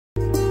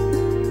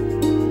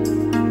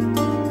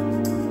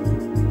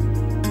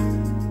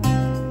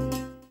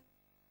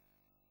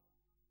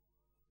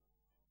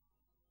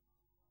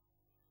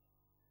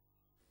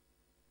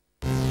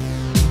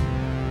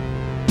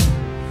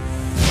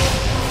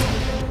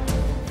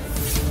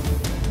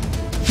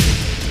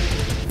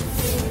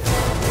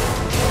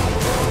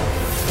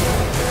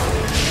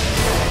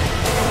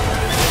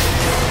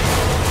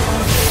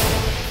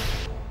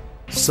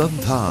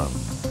Sandhan.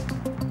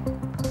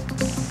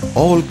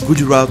 All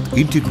Gujarat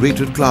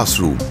integrated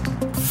classroom.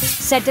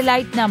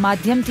 Satellite ના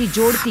માધ્યમથી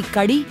જોડતી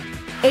કડી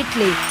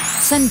એટલે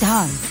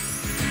સંધાન.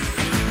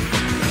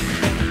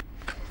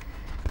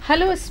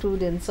 Hello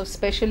students of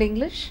Special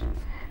English,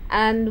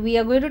 and we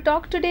are going to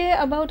talk today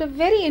about a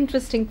very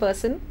interesting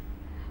person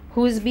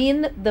who has been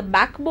the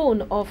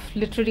backbone of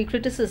literary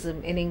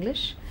criticism in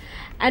English,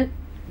 and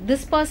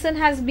this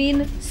person has been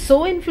so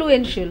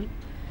influential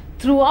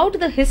throughout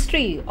the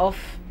history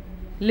of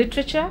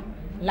literature,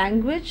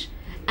 language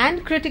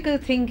and critical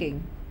thinking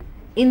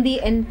in the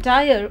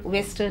entire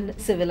Western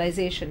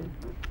civilization.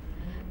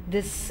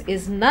 This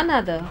is none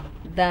other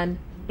than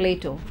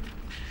Plato.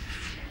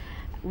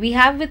 We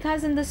have with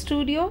us in the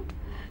studio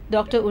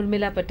Dr.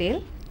 Urmila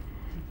Patel,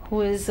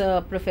 who is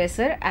a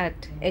professor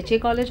at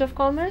Agic College of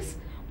Commerce.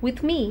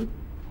 With me,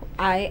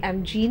 I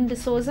am Jean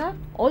D'Souza,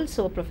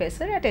 also a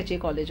professor at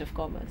Agic College of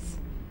Commerce.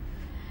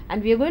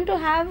 And we are going to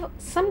have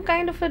some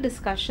kind of a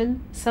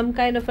discussion, some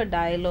kind of a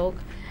dialogue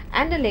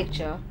and a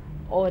lecture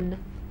on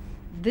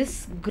this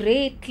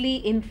greatly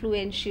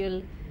influential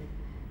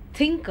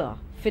thinker,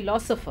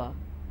 philosopher,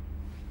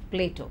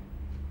 Plato.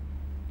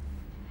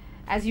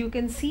 As you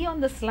can see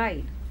on the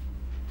slide,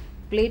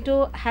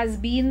 Plato has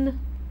been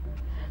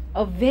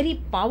a very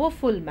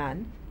powerful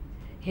man.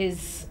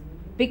 His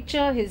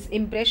picture, his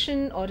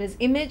impression or his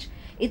image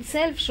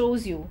itself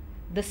shows you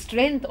the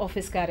strength of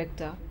his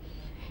character.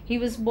 He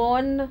was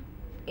born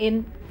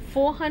in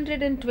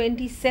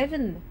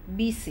 427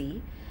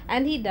 BC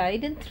and he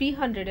died in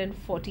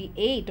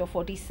 348 or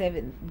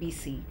 47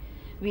 BC.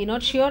 We are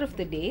not sure of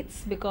the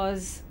dates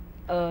because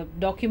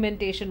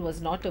documentation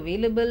was not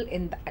available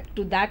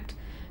to that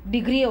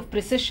degree of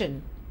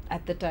precision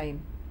at the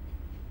time.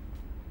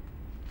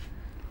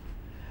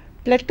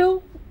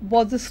 Plato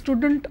was a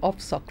student of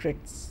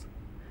Socrates.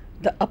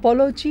 The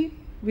Apology,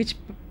 which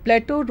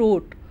Plato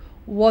wrote,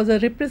 was a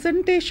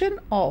representation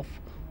of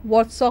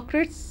what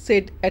Socrates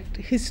said at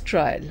his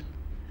trial.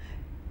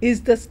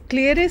 Is the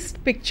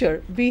clearest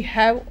picture we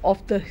have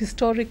of the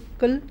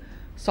historical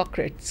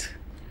Socrates.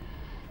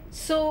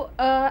 So,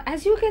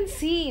 as you can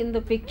see in the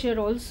picture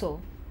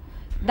also,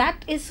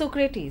 that is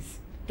Socrates,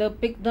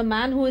 the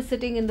man who is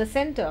sitting in the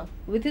center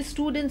with his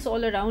students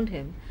all around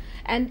him.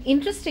 And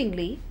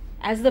interestingly,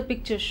 as the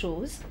picture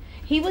shows,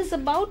 he was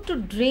about to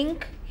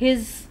drink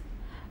his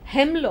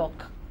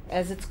hemlock,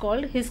 as it's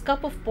called, his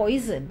cup of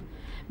poison,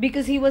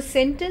 because he was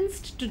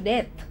sentenced to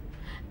death.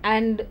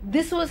 And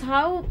this was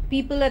how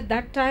people at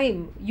that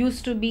time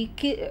used to be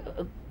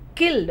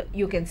killed,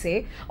 you can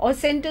say, or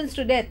sentenced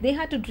to death. They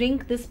had to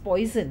drink this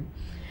poison.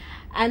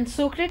 And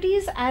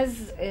Socrates,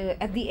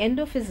 at the end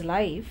of his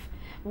life,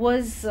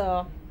 was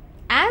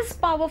as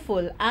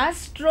powerful, as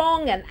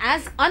strong and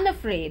as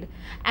unafraid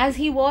as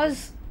he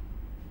was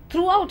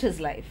throughout his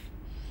life.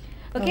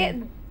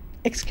 Okay.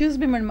 Excuse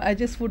me, madam, I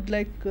just would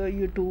like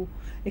you to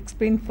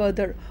explain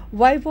further.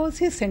 Why was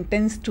he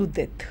sentenced to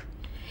death?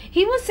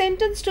 He was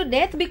sentenced to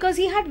death because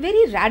he had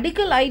very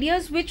radical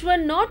ideas which were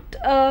not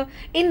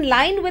in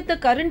line with the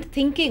current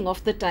thinking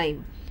of the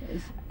time.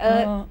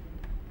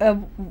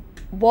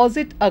 Was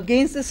it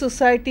against the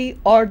society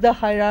or the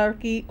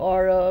hierarchy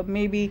or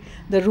maybe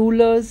the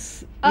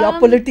rulers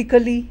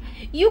politically?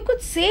 You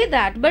could say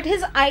that, but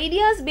his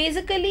ideas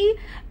basically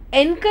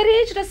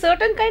encouraged a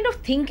certain kind of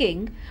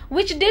thinking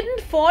which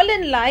didn't fall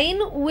in line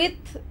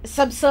with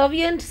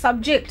subservient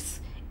subjects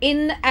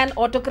in an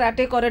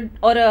autocratic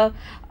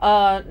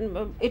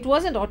it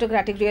wasn't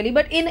autocratic really,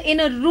 but in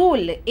a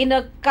rule, in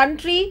a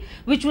country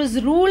which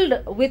was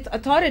ruled with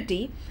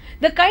authority.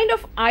 The kind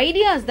of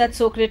ideas that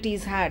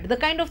Socrates had, the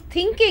kind of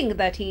thinking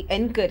that he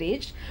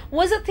encouraged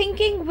was a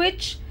thinking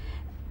which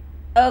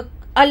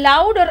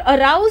allowed or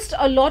aroused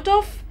a lot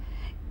of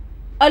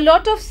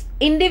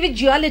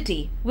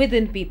individuality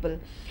within people.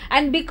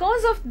 And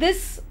because of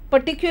this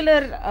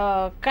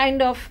particular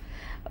kind of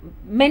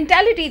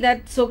mentality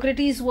that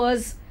Socrates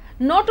was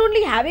not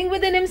only having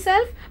within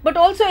himself but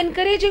also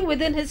encouraging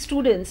within his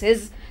students,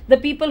 the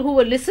people who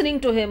were listening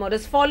to him or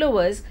his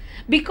followers,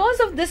 because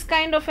of this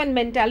kind of a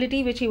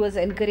mentality which he was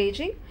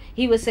encouraging,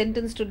 he was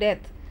sentenced to death.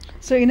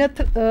 So in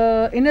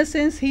a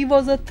sense he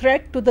was a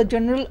threat to the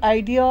general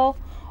idea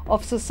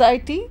of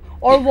society,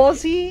 or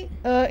was he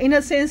in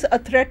a sense a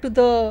threat to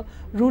the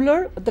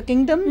ruler, the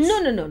kingdoms?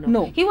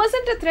 No. He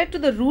wasn't a threat to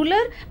the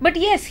ruler, but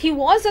yes, he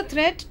was a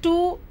threat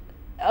to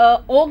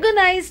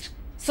organized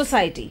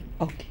society.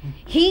 Okay.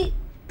 He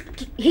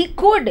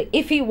could,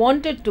 if he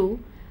wanted to,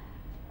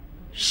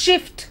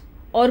 shift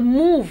or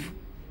move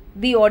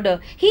the order.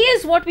 He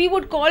is what we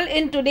would call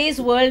in today's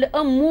world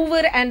a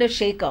mover and a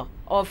shaker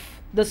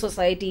of the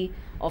society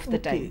of the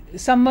time.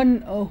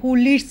 Someone who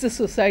leads the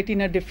society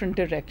in a different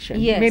direction.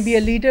 Yes. Maybe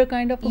a leader,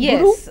 kind of a guru?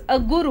 Yes, a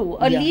guru,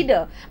 a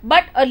leader.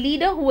 But a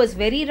leader who was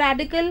very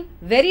radical,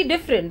 very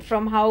different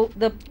from how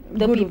the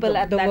people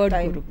at that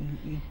time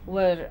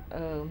were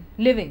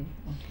living.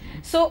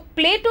 So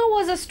Plato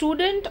was a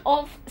student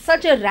of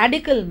such a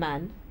radical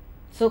man,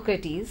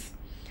 Socrates,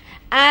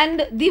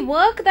 and the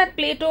work that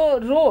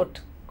Plato wrote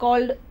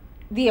called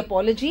The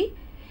Apology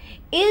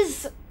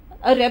is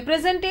a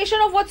representation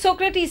of what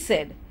Socrates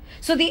said.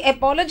 So the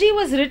apology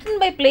was written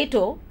by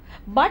Plato,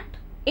 but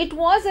it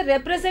was a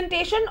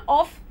representation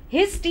of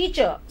his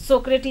teacher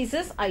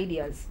Socrates'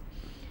 ideas.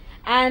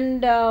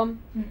 And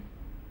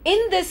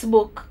in this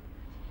book,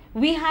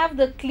 we have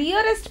the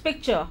clearest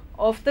picture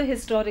of the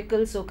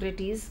historical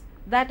Socrates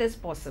that is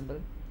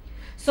possible.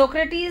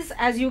 Socrates,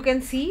 as you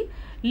can see,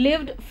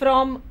 lived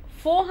from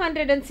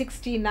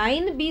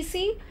 469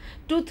 BC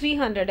to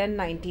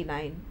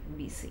 399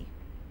 BC.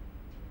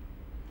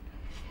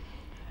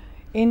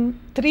 In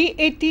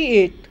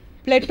 388,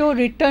 Plato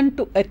returned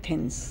to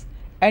Athens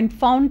and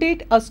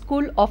founded a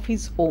school of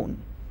his own,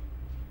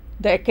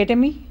 the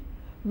Academy,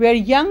 where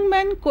young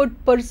men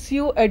could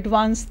pursue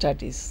advanced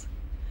studies.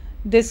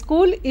 The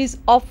school is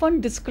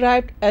often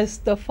described as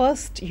the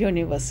first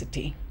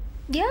university.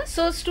 Yeah,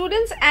 so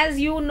students, as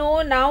you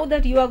know, now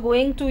that you are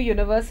going to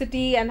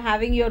university and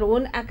having your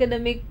own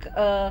academic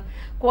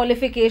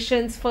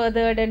qualifications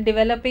furthered and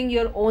developing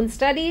your own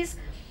studies,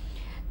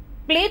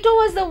 Plato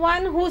was the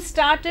one who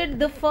started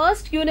the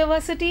first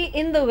university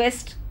in the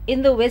West,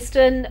 in the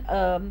Western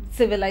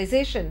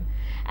civilization,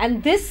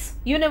 and this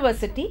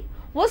university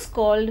was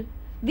called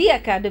the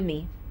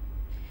Academy.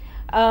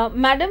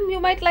 Madam, you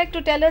might like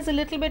to tell us a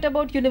little bit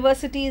about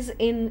universities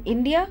in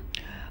India,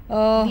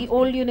 the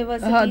old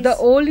universities. The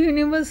old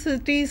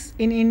universities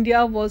in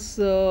India was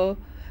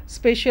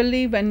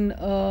especially when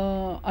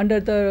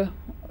under the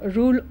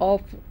rule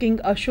of King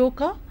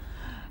Ashoka,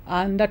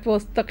 and that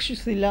was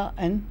Takshashila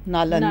and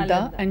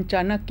Nalanda, and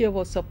Chanakya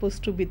was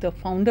supposed to be the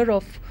founder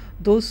of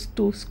those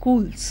two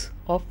schools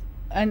of,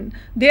 and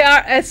they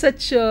are as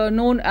such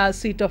known as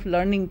seat of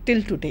learning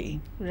till today.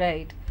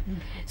 Right.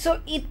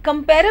 So it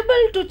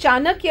comparable to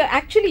Chanakya,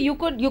 actually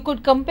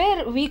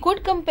we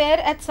could compare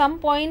at some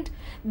point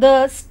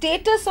the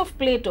status of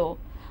Plato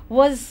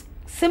was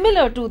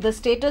similar to the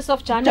status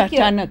of Chanakya.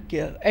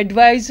 Chanakya,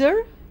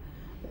 advisor,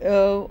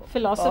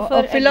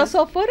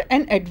 philosopher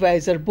and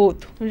advisor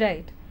both.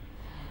 Right.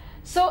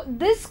 So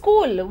this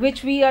school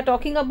which we are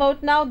talking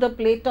about now, the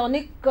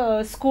Platonic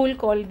school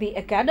called the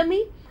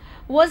Academy,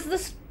 was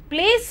the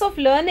place of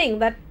learning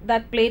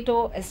that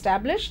Plato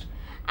established.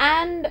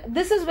 And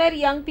this is where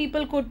young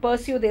people could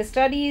pursue their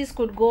studies,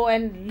 could go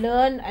and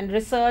learn and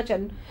research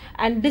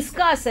and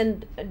discuss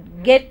and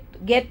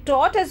get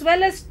taught, as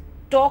well as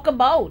talk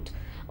about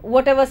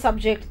whatever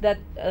subject that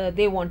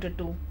they wanted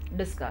to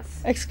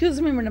discuss. Excuse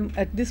me, madam,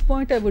 at this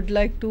point I would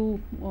like to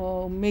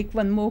make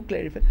one more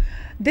clarification.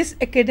 This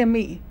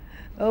academy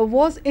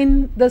was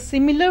in the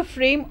similar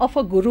frame of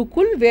a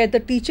Gurukul, where the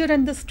teacher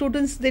and the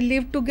students, they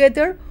lived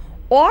together,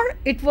 or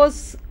it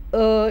was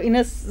in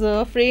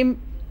a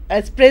frame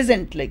as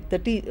present, like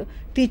the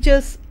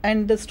teachers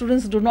and the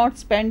students do not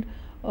spend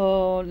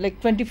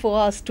like 24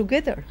 hours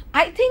together.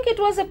 I think it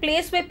was a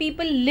place where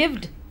people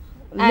lived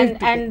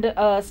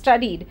and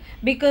studied,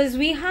 because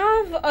we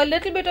have a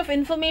little bit of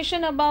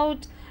information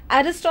about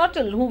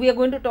Aristotle, who we are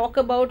going to talk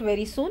about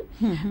very soon,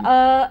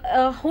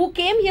 who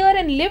came here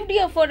and lived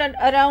here for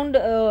around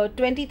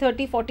 20,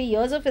 30, 40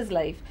 years of his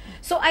life.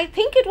 So I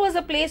think it was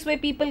a place where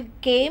people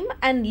came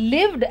and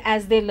lived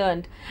as they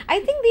learned. I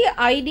think the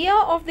idea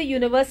of the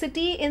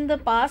university in the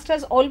past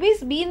has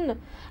always been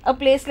a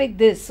place like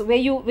this, where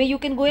you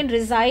can go and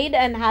reside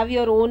and have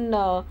your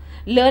own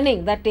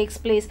learning that takes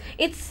place.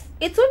 It's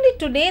only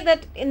today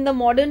that in the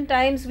modern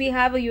times we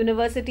have a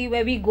university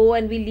where we go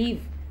and we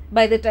leave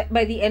by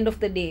the end of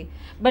the day.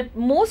 But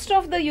most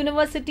of the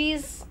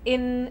universities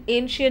in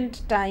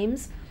ancient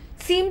times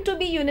seem to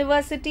be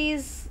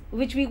universities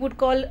which we would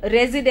call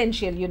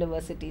residential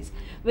universities,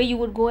 where you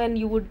would go and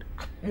you would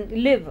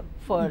live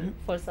for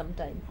some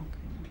time.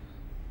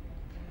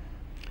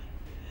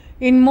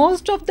 In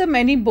most of the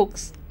many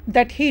books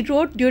that he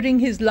wrote during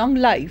his long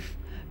life,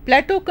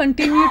 Plato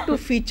continued to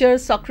feature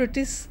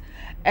Socrates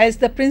as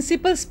the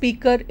principal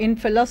speaker in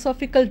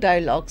philosophical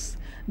dialogues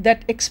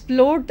that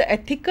explored the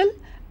ethical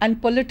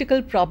and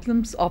political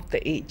problems of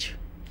the age.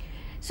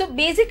 So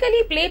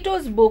basically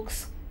Plato's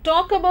books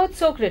talk about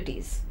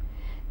Socrates.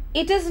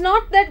 It is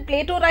not that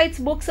Plato writes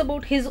books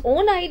about his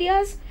own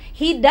ideas.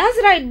 He does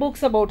write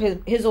books about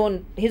his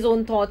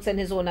own thoughts and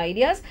his own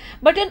ideas,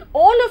 but in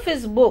all of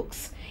his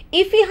books,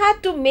 if he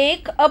had to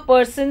make a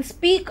person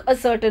speak a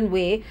certain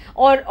way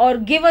or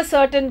give a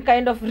certain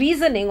kind of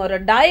reasoning or a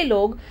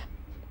dialogue,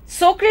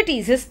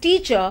 Socrates, his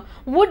teacher,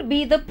 would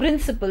be the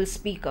principal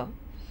speaker.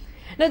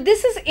 Now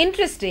this is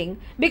interesting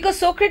because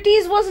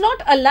Socrates was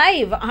not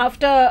alive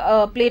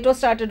after Plato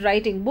started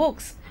writing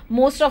books.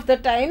 Most of the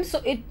time,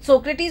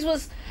 Socrates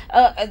was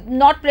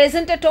not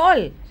present at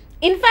all.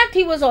 In fact,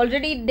 he was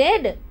already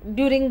dead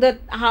during the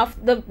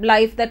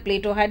life that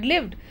Plato had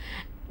lived.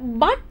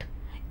 But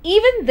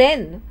even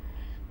then,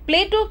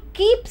 Plato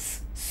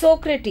keeps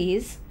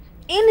Socrates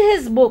in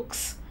his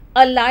books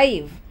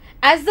alive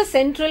as the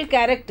central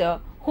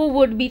character who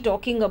would be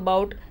talking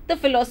about the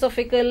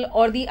philosophical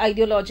or the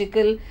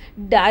ideological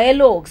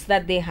dialogues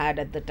that they had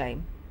at the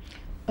time.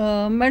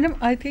 Madam,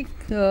 I think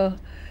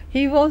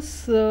He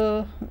was,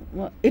 the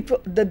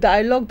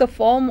dialogue, the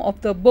form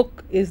of the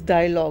book is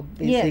dialogue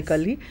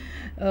basically.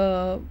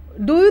 Do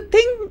you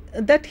think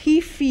that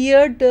he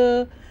feared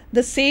the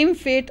same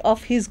fate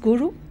of his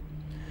guru?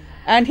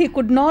 And he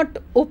could not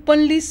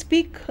openly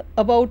speak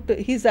about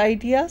his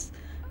ideas?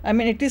 I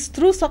mean, it is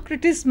through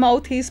Socrates'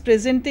 mouth he is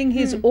presenting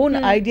his own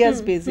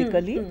ideas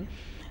basically.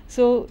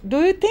 So,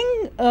 do you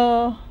think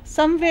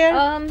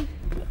somewhere...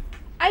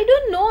 I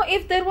don't know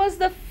if there was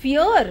the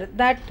fear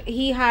that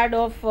he had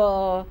of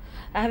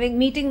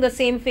meeting the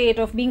same fate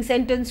of being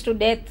sentenced to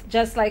death,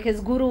 just like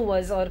his guru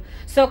was, or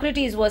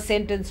Socrates was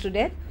sentenced to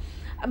death,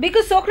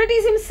 because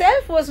Socrates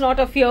himself was not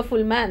a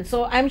fearful man.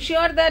 So I'm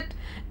sure that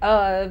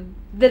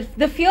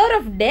the fear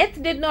of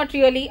death did not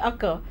really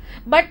occur.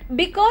 But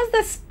because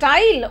the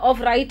style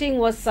of writing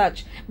was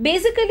such,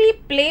 basically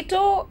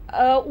Plato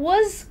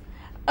was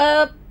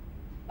a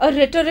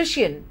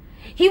rhetorician.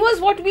 He was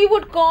what we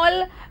would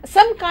call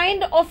some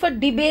kind of a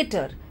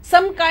debater,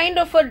 some kind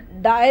of a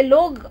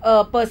dialogue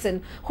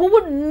person who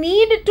would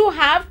need to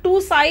have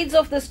two sides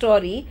of the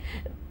story,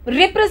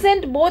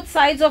 represent both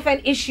sides of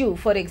an issue,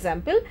 for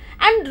example,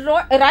 and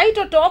write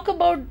or talk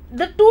about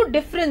the two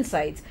different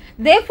sides.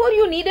 Therefore,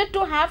 you needed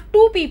to have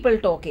two people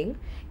talking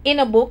in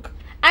a book,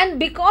 and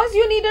because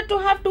you needed to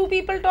have two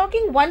people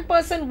talking, one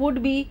person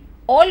would be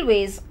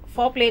always,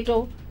 for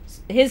Plato,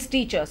 his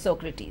teacher,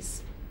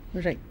 Socrates.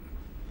 Right.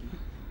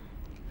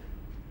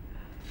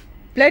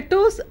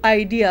 Plato's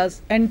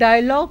ideas and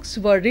dialogues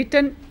were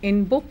written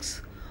in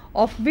books,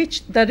 of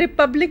which the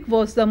Republic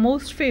was the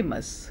most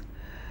famous,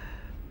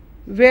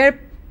 were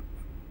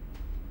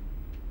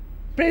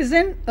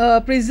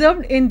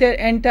preserved in their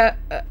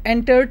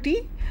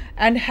entirety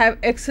and have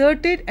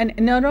exerted an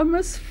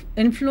enormous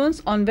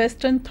influence on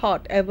Western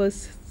thought ever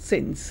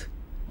since.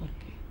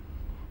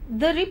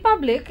 The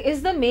Republic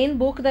is the main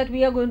book that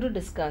we are going to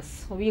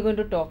discuss, we are going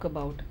to talk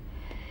about.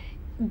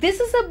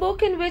 This is a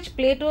book in which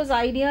Plato's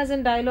ideas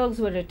and dialogues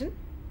were written.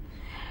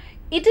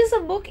 It is a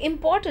book,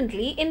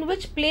 importantly, in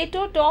which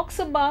Plato talks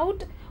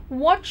about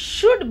what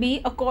should be,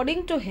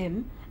 according to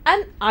him,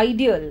 an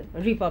ideal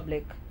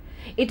republic.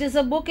 It is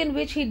a book in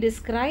which he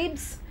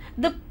describes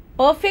the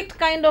perfect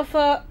kind of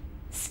a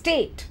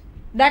state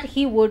that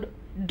he would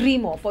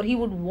dream of or he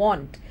would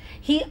want.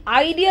 He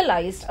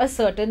idealized a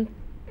certain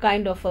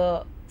kind of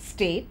a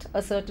state,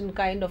 a certain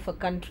kind of a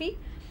country,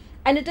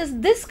 and it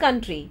is this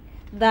country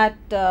that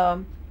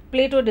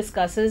Plato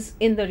discusses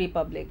in the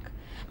Republic.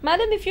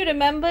 Madam, if you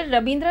remember,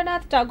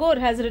 Rabindranath Tagore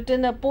has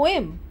written a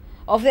poem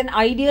of an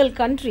ideal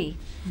country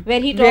where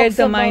he talks where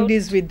the about mind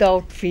is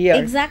without fear.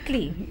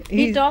 Exactly.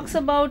 He talks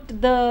about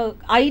the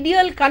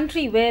ideal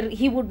country where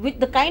he would,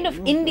 with the kind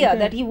of India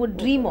that he would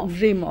dream of.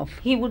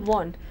 He would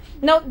want.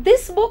 Now,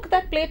 this book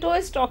that Plato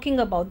is talking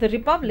about, The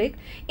Republic,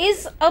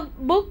 is a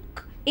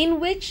book in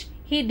which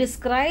he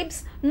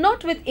describes,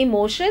 not with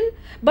emotion,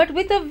 but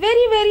with a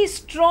very, very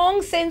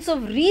strong sense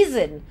of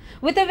reason,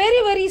 with a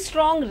very, very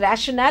strong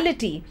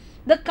rationality,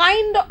 the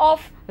kind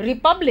of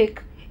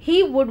republic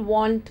he would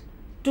want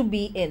to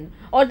be in,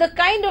 or the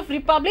kind of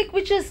republic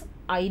which is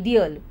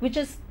ideal, which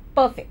is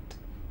perfect.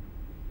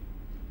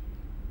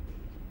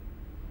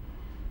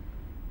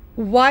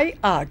 Why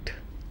art?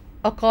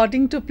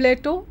 According to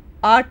Plato,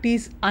 art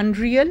is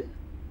unreal,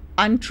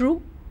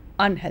 untrue,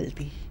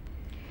 unhealthy.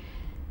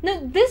 Now,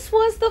 this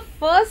was the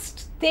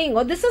first thing,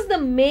 or this is the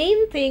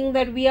main thing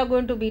that we are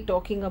going to be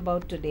talking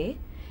about today,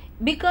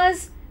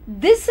 because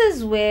this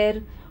is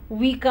where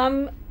we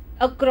come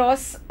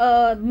across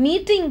a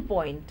meeting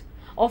point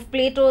of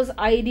Plato's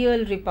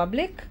ideal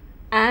republic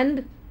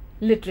and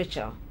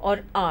literature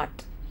or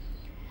art.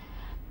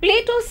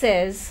 Plato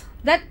says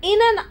that in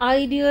an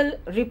ideal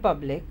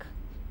republic,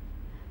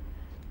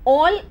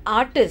 all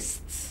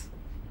artists,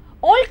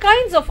 all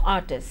kinds of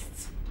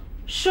artists,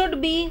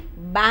 should be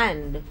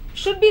banned,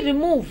 should be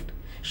removed,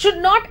 should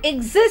not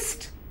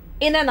exist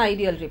in an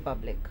ideal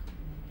republic.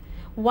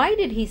 Why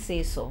did he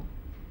say so?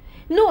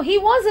 No, he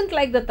wasn't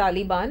like the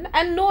Taliban,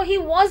 and no, he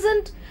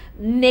wasn't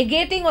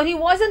negating, or he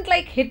wasn't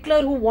like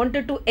Hitler who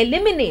wanted to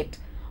eliminate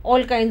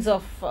all kinds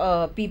of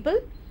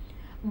people.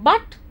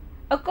 But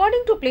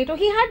according to Plato,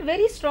 he had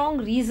very strong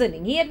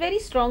reasoning, he had very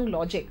strong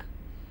logic.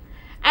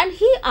 And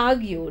he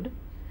argued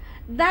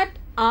that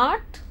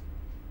art,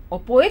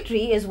 or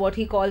poetry is what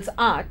he calls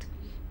art,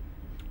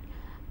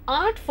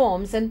 art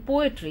forms and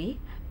poetry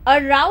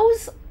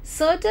arouse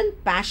certain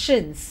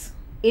passions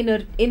in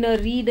a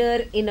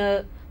reader, in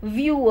a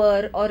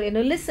viewer, or in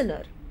a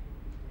listener.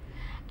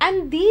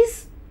 And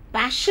these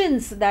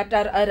passions that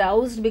are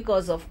aroused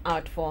because of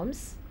art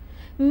forms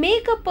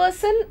make a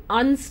person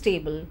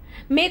unstable,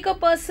 make a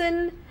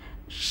person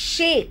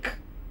shake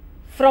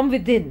from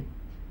within.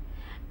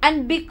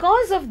 And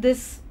because of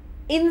this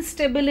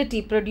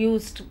instability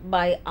produced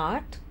by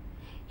art,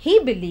 he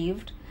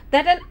believed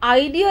that an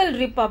ideal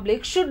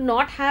republic should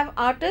not have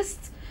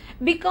artists,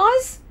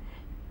 because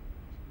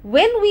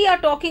when we are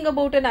talking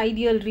about an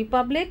ideal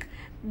republic,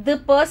 the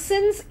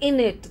persons in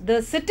it,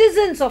 the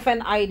citizens of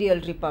an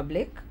ideal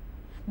republic,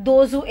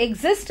 those who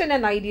exist in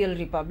an ideal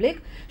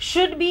republic,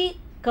 should be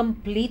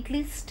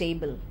completely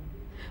stable.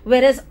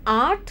 whereas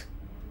art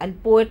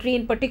and poetry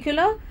in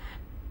particular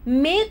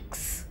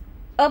makes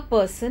a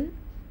person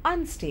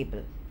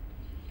unstable.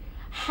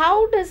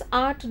 How does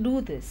art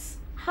do this?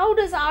 How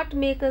does art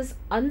make us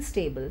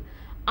unstable?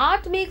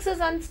 Art makes us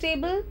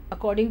unstable,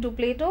 according to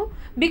Plato,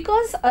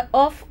 because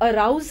of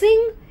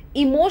arousing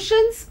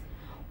emotions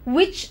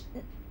which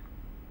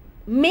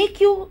make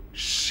you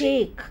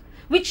shake,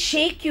 which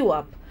shake you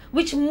up,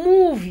 which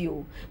move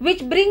you,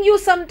 which bring you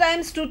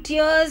sometimes to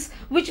tears,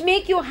 which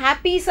make you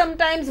happy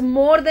sometimes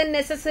more than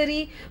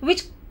necessary,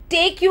 which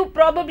take you,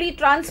 probably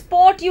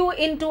transport you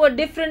into a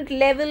different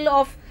level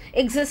of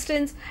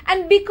existence.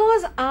 And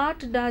because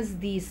art does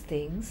these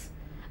things,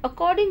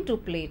 according to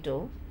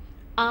Plato,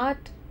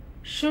 art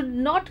should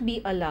not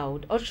be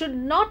allowed or should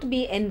not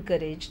be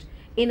encouraged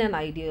in an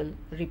ideal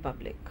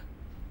republic.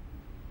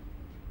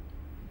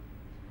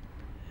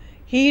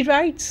 He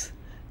writes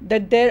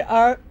that there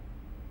are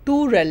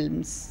two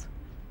realms,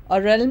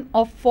 a realm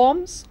of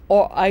forms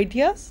or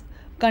ideas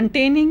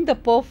containing the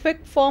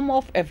perfect form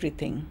of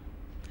everything,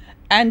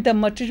 and the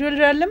material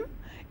realm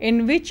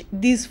in which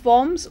these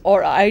forms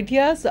or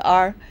ideas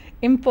are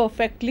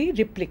imperfectly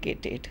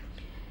replicated.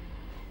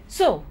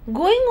 So,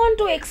 going on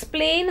to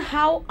explain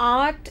how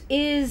art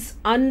is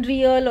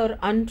unreal or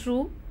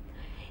untrue,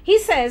 he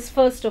says,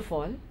 first of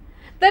all,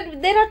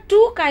 that there are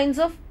two kinds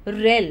of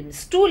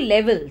realms, two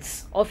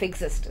levels of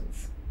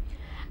existence.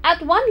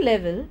 At one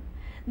level,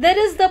 there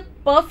is the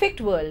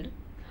perfect world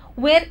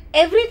where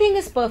everything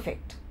is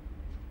perfect.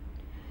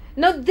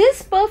 Now,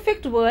 this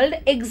perfect world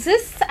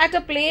exists at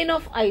a plane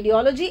of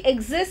ideology,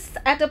 exists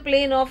at a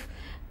plane of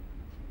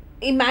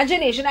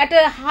imagination, at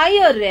a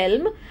higher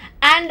realm,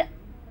 and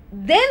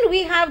then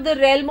we have the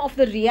realm of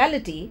the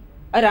reality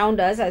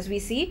around us, as we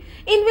see,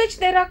 in which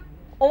there are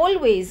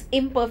always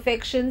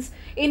imperfections,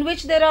 in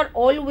which there are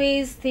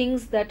always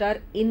things that are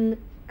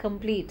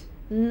incomplete,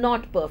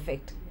 not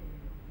perfect.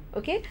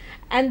 Okay?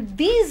 And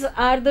these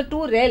are the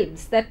two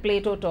realms that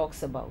Plato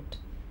talks about.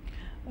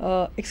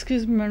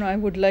 Excuse me, madam, I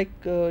would like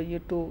you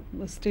to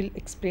still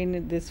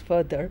explain this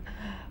further.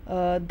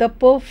 The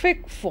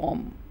perfect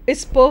form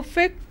is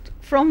perfect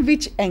from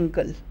which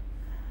angle?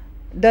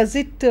 Does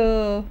it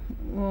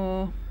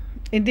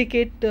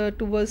indicate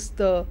towards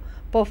the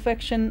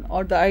perfection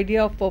or the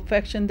idea of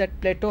perfection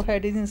that Plato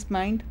had in his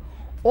mind,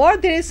 or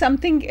there is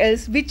something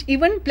else which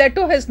even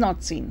Plato has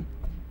not seen?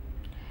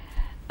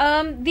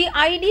 The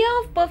idea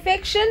of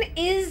perfection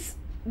is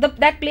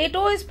that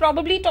Plato is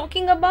probably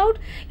talking about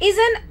is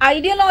an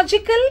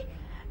ideological,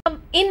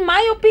 in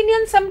my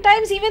opinion,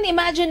 sometimes even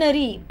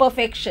imaginary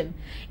perfection.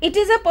 It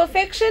is a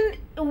perfection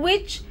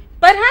which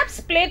perhaps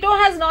Plato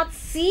has not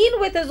seen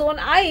with his own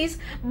eyes,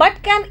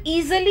 but can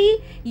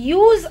easily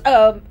use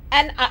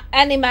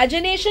an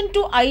imagination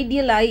to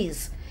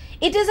idealize.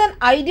 It is an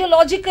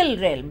ideological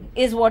realm,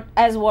 is what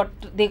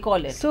they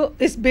call it. So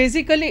it's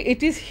basically,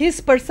 it is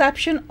his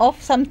perception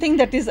of something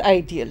that is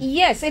ideal.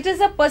 Yes, it is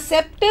a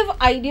perceptive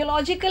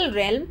ideological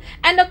realm,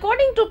 and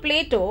according to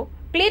Plato,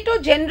 Plato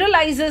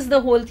generalizes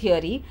the whole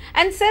theory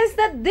and says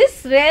that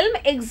this realm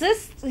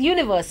exists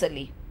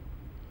universally.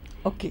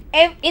 Okay.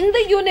 In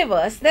the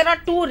universe, there are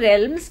two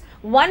realms.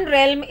 One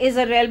realm is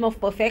a realm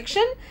of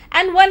perfection,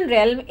 and one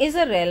realm is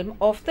a realm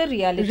of the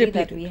reality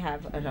that we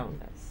have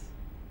around us.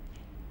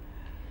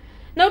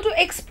 Now, to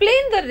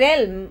explain the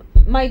realm,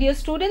 my dear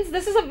students,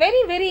 this is a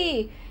very,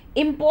 very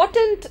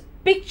important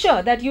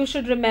picture that you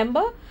should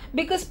remember,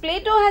 because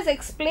Plato has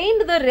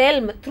explained the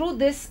realm through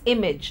this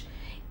image.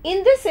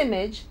 In this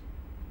image,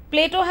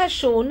 Plato has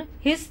shown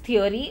his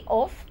theory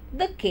of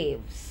the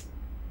caves.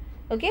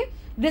 Okay?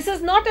 This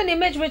is not an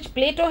image which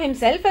Plato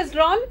himself has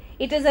drawn.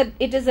 It is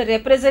a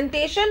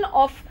representation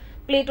of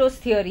Plato's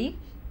theory.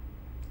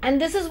 And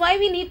this is why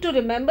we need to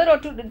remember or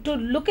to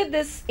look at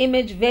this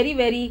image very,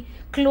 very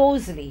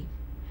closely.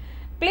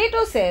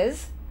 Plato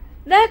says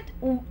that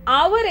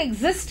our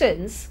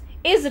existence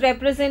is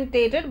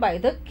represented by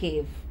the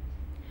cave.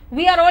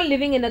 We are all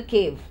living in a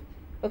cave.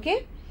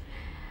 Okay?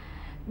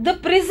 The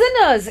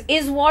prisoners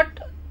is what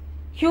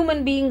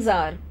human beings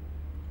are.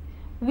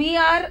 We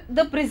are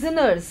the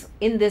prisoners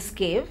in this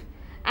cave,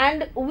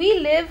 and we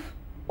live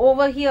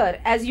over here.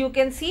 As you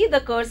can see,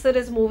 the cursor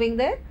is moving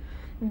there.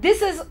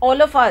 This is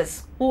all of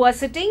us who are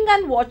sitting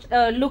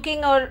and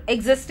looking or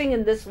existing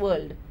in this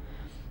world.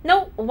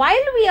 Now,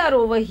 while we are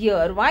over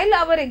here, while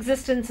our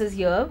existence is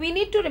here, we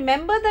need to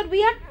remember that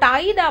we are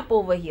tied up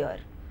over here.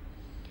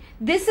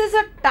 This is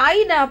a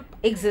tied up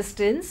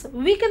existence.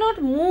 We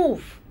cannot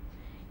move.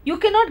 You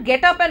cannot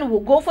get up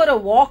and go for a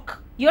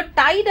walk. You're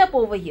tied up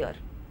over here.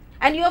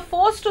 And you are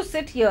forced to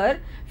sit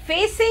here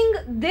facing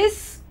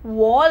this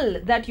wall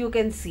that you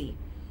can see.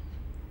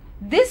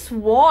 This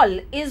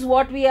wall is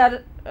what we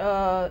are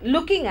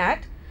looking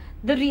at.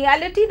 The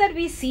reality that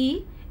we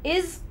see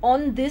is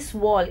on this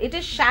wall. It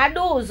is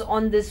shadows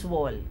on this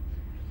wall.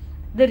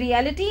 The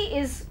reality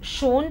is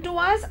shown to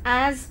us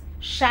as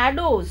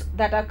shadows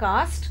that are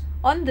cast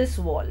on this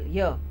wall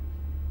here.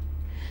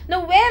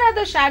 Now, where are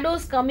the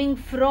shadows coming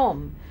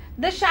from?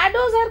 The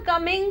shadows are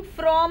coming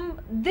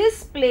from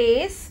this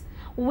place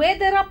where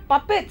there are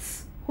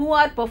puppets who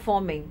are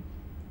performing.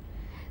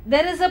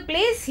 there is a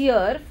place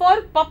here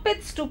for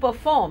puppets to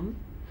perform,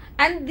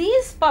 and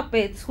these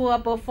puppets who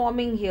are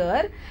performing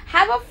here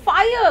have a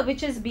fire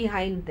which is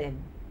behind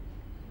them.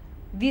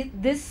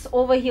 This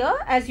over here,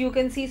 as you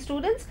can see,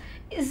 students,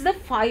 is the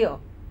fire.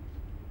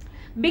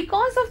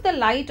 Because of the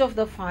light of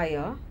the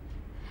fire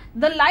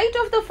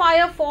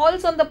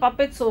falls on the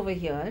puppets over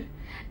here,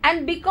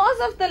 and because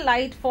of the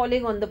light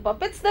falling on the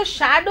puppets, the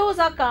shadows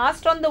are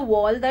cast on the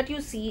wall that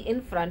you see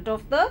in front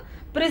of the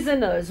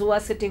prisoners who are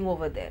sitting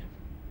over there.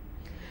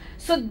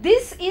 So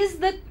this is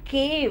the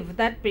cave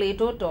that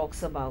Plato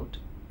talks about.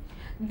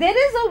 There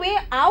is a way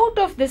out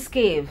of this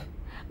cave,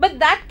 but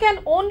that can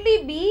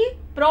only be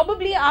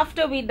probably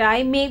after we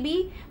die,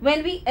 maybe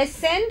when we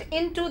ascend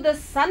into the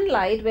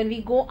sunlight, when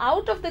we go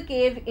out of the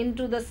cave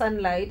into the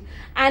sunlight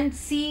and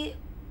see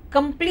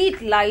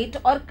complete light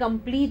or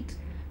complete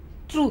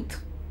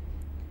truth.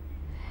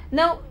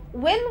 Now,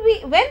 when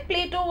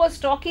Plato was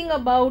talking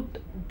about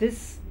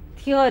this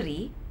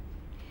theory,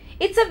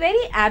 it's a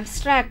very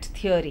abstract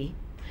theory,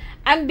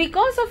 and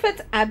because of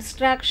its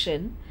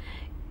abstraction,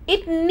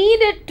 it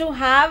needed to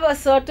have a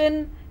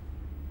certain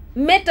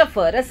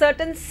metaphor, a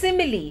certain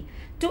simile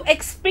to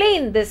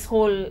explain this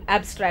whole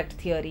abstract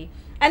theory,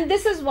 and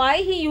this is why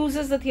he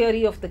uses the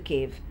theory of the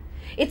cave.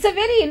 It's a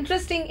very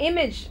interesting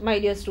image, my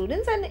dear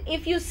students, and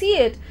if you see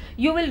it,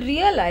 you will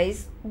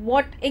realize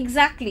what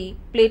exactly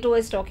Plato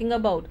is talking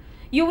about.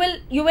 You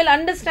will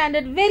understand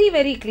it very,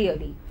 very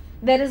clearly.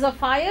 There is a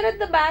fire at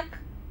the back.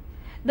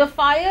 The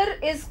fire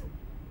is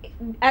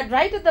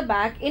right at the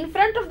back. In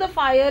front of the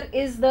fire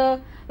is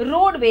the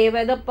roadway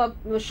where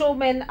the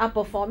showmen are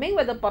performing,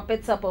 where the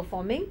puppets are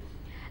performing,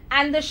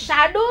 and the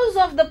shadows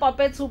of the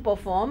puppets who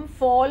perform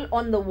fall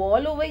on the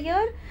wall over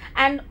here,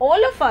 and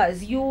all of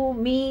us, you,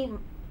 me,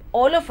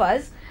 all of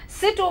us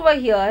sit over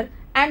here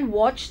and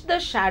watch the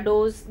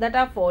shadows that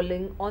are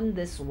falling on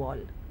this wall.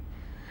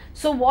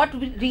 So what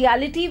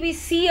reality we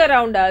see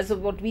around us,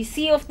 what we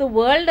see of the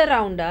world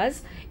around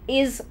us,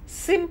 is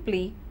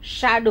simply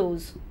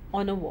shadows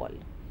on a wall.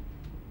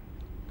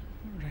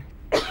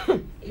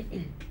 Right.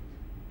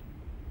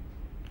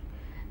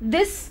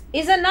 This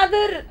is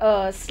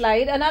another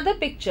slide, another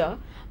picture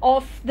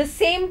of the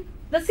same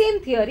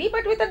theory,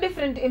 but with a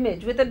different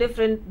image, with a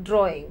different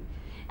drawing.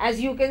 As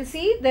you can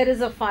see, there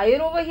is a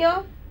fire over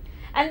here,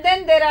 and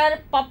then there are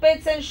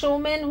puppets and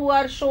showmen who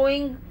are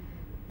showing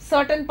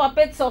certain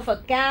puppets of a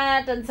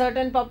cat and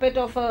certain puppet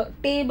of a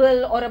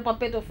table or a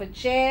puppet of a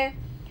chair,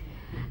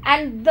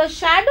 and the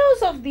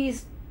shadows of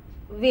these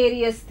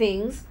various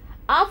things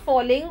are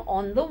falling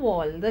on the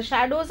wall. The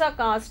shadows are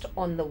cast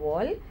on the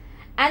wall,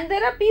 and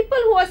there are people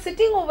who are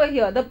sitting over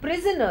here, the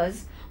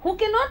prisoners, who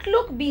cannot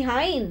look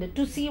behind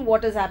to see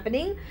what is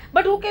happening,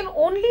 but who can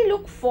only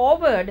look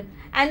forward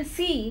and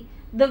see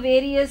the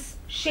various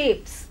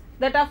shapes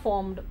that are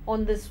formed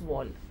on this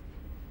wall.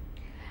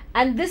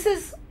 And this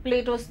is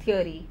Plato's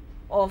theory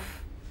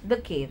of the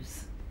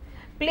caves.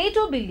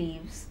 Plato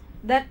believes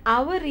that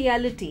our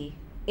reality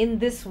in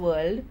this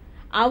world,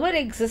 our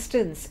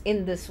existence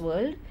in this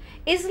world,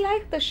 is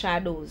like the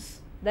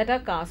shadows that are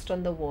cast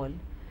on the wall.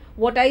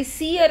 What I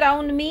see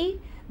around me,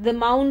 the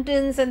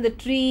mountains and the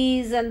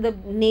trees and the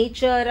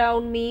nature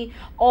around me,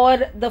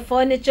 or the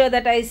furniture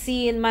that I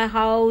see in my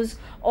house,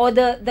 or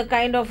the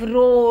kind of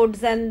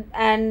roads and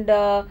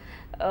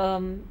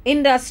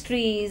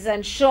industries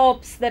and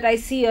shops that I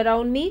see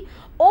around me,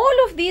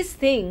 all of these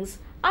things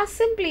are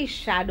simply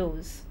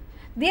shadows.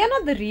 They are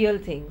not the real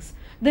things.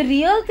 The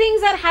real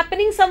things are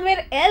happening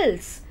somewhere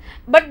else,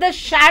 but the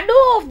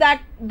shadow of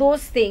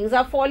those things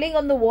are falling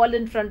on the wall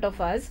in front of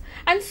us,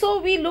 and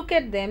so we look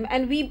at them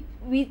and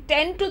we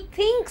tend to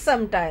think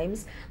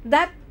sometimes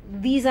that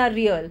these are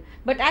real,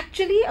 but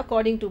actually,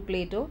 according to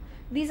Plato,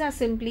 these are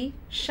simply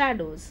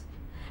shadows.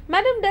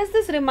 Madam, does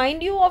this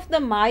remind you of the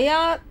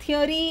Maya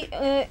theory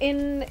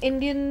in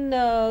Indian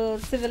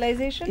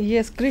civilization?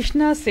 Yes,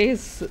 Krishna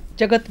says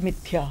Jagat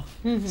Mithya.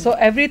 So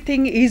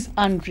everything is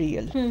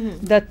unreal.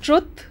 The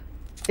truth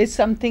is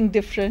something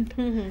different,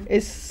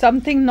 is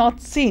something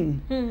not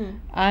seen.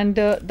 And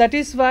that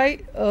is why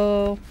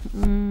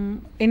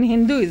in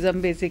Hinduism,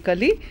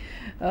 basically,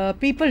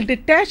 people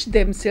detach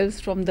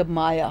themselves from the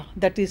Maya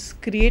that is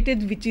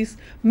created, which is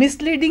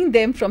misleading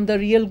them from the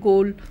real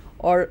goal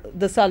or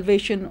the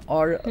salvation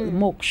or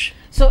moksha.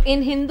 So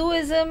in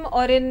Hinduism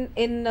or in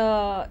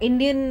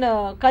Indian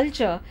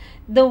culture,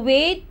 the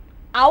way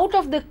out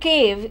of the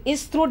cave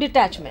is through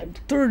detachment.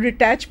 Through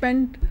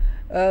detachment,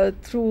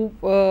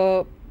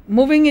 through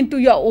moving into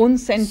your own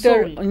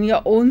center, on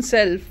your own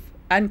self,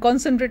 and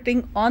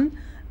concentrating on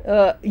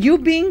you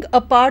being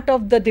a part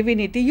of the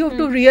divinity. You have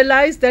to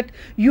realize that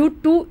you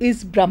too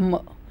is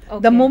Brahma. Okay.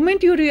 The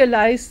moment you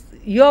realize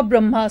your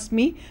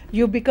Brahmasmi,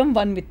 you become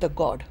one with the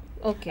God.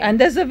 Okay. And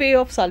there's a way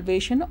of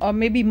salvation, or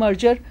maybe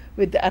merger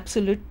with the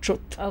absolute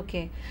truth.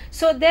 Okay.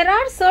 So there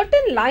are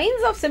certain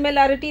lines of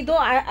similarity, though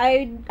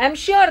I am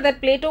sure that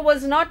Plato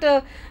was not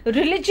a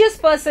religious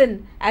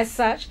person as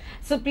such.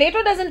 So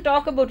Plato doesn't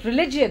talk about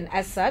religion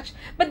as such,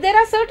 but there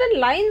are certain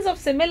lines of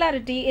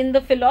similarity in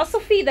the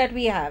philosophy that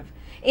we have,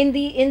 in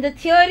the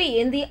theory,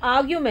 in the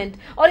argument,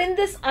 or in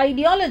this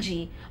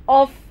ideology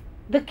of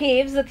the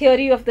caves, the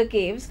theory of the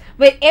caves,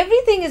 where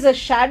everything is a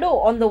shadow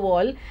on the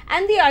wall,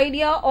 and the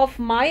idea of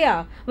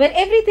Maya, where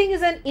everything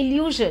is an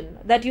illusion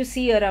that you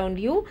see around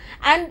you,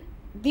 and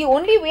the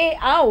only way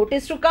out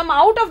is to come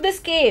out of this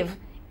cave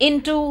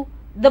into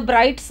the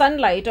bright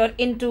sunlight or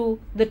into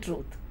the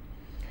truth.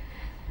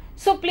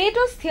 So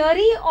Plato's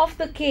theory of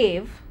the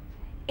cave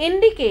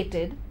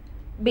indicated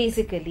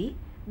basically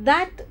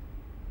that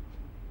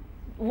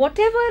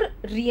whatever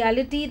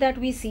reality that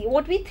we see,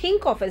 what we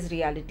think of as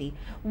reality,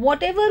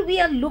 whatever we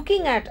are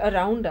looking at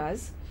around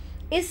us,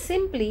 is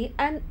simply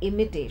an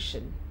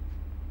imitation.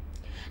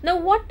 Now,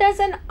 what does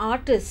an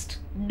artist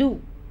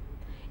do?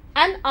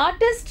 An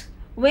artist,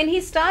 when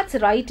he starts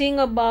writing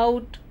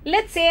about,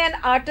 let's say an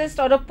artist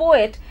or a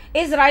poet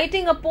is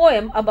writing a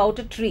poem about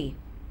a tree.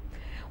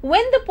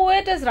 When the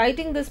poet is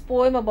writing this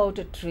poem about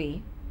a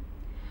tree,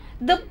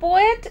 the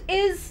poet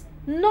is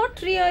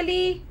not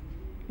really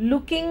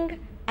looking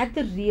at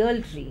the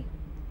real tree.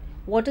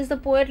 What is the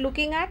poet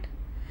looking at?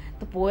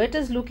 The poet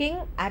is looking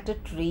at a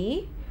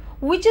tree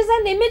which is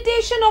an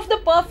imitation of the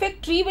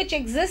perfect tree which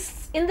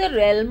exists in the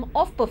realm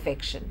of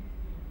perfection.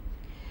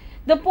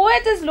 The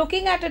poet is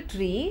looking at a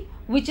tree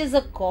which is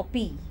a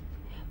copy,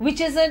 which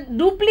is a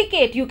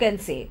duplicate, you can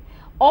say,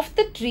 of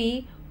the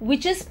tree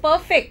which is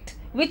perfect,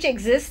 which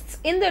exists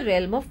in the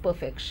realm of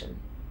perfection.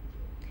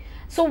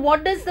 So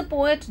what does the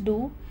poet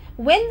do?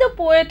 When the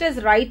poet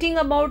is writing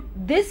about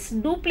this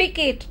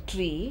duplicate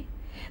tree,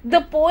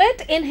 the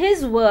poet in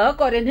his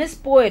work or in his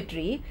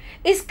poetry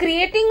is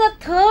creating a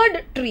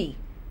third tree,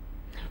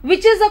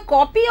 which is a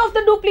copy of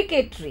the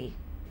duplicate tree.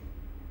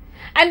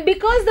 And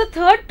because the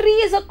third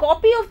tree is a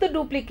copy of the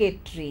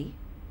duplicate tree,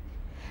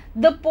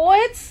 the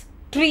poet's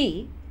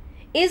tree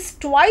is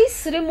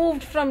twice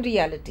removed from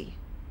reality.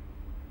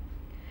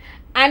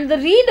 And the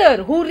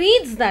reader who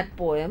reads that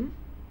poem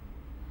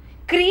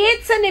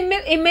creates an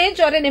image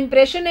or an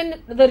impression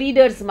in the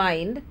reader's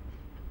mind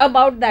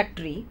about that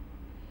tree,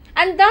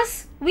 and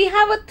thus we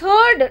have a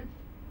third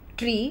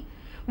tree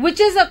which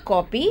is a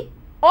copy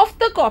of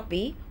the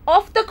copy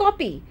of the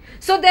copy.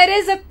 So there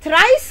is a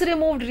thrice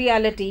removed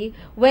reality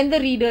when the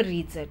reader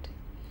reads it.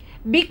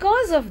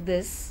 Because of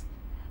this,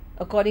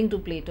 according to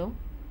Plato,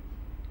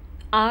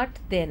 art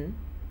then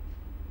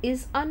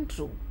is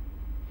untrue.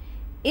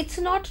 It's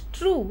not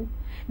true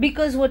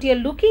because what you're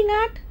looking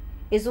at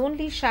is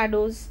only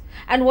shadows,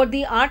 and what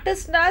the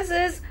artist does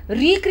is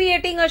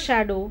recreating a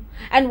shadow,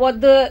 and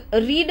what the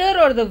reader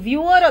or the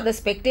viewer or the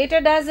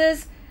spectator does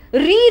is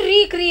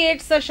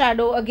recreates the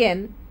shadow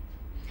again.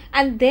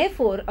 And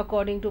therefore,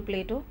 according to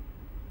Plato,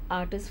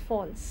 art is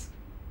false.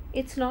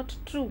 It's not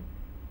true.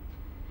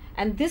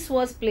 And this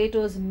was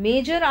Plato's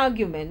major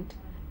argument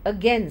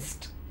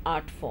against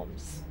art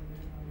forms.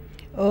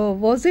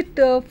 Was it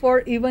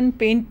for even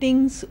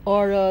paintings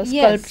or Yes.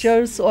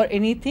 sculptures or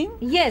anything?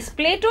 Yes,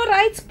 Plato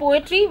writes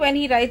poetry when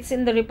he writes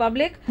in the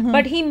Republic,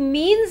 but he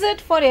means it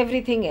for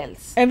everything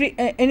else.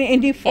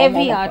 Any form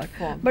Every of art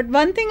form. But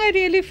one thing I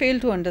really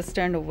fail to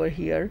understand over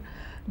here,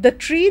 the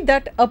tree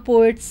that a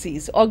poet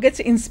sees or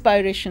gets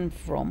inspiration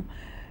from,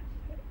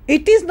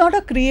 it is not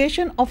a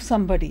creation of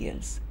somebody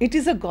else. It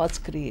is a God's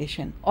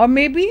creation, or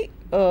maybe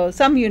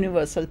some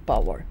universal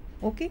power.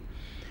 Okay,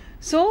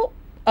 so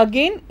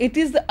again, it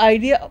is the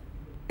idea.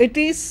 It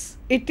is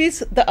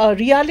the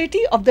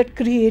reality of that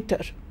creator.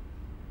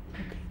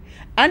 Okay.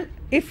 And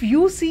if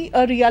you see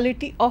a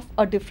reality of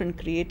a different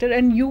creator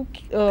and you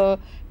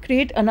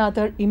create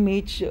another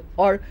image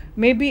or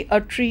maybe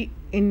a tree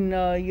in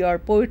your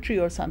poetry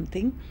or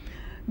something,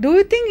 do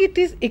you think it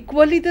is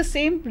equally the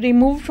same,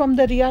 removed from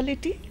the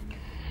reality?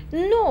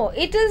 No,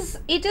 it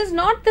is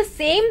not the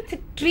same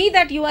tree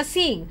that you are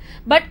seeing.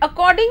 But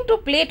according to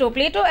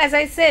Plato, as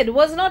I said,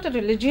 was not a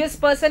religious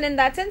person in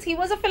that sense. He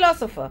was a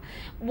philosopher.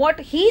 What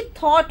he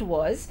thought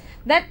was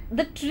that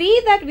the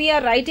tree that we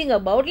are writing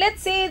about,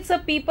 let's say it's a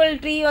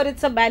peepal tree or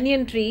it's a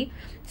banyan tree.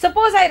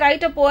 Suppose I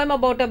write a poem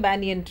about a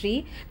banyan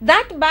tree.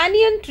 That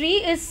banyan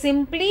tree is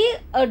simply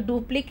a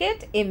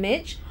duplicate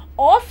image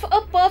of a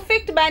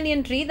perfect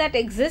banyan tree that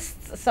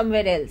exists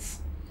somewhere else.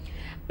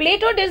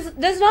 Plato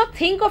does not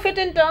think of it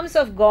in terms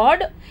of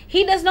God.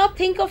 He does not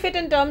think of it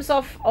in terms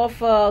of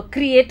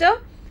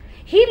creator.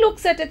 He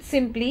looks at it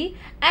simply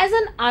as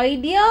an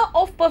idea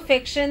of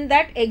perfection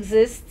that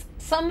exists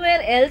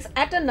somewhere else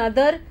at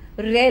another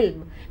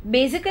realm.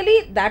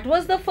 Basically, that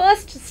was the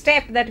first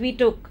step that we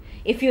took.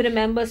 If you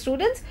remember,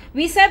 students,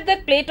 we said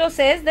that Plato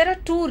says there are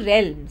two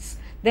realms.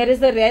 There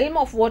is the realm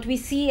of what we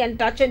see and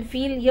touch and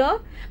feel here,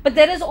 but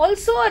there is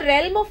also a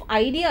realm of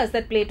ideas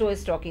that Plato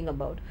is talking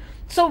about.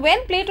 So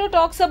when Plato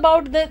talks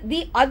about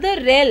the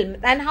other realm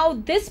and how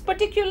this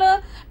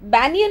particular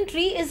banyan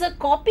tree is a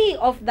copy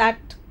of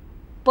that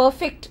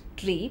perfect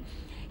tree,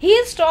 he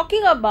is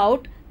talking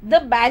about the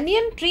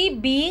banyan tree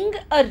being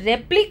a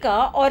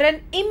replica or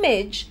an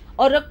image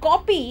or a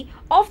copy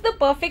of the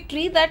perfect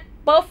tree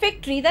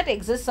that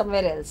exists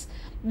somewhere else.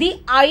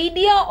 The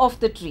idea of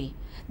the tree,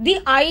 the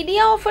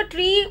idea of a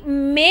tree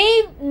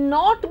may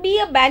not be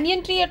a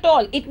banyan tree at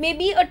all. It may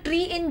be a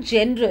tree in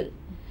general.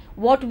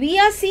 What we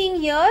are seeing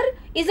here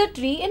is a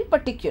tree in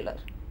particular.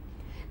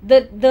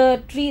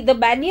 The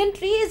banyan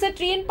tree is a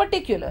tree in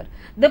particular.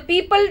 The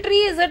peepal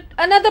tree is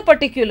another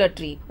particular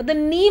tree. The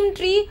neem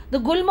tree, the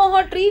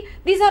gulmohar tree,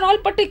 these are all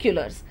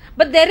particulars.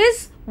 But there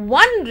is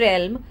one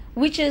realm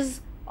which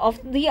is of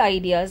the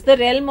ideas, the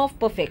realm of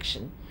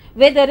perfection,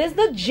 where there is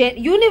the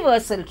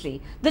universal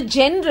tree, the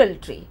general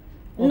tree,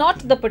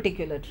 not the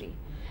particular tree.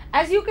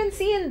 As you can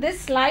see in this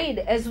slide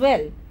as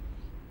well,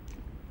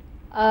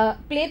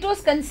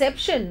 Plato's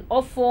conception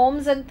of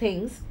forms and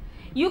things,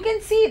 you can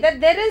see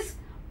that there is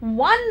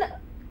one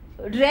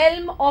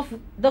realm of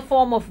the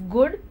form of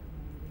good,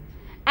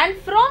 and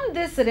from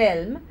this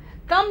realm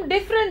come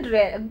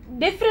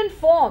different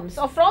forms,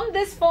 or from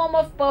this form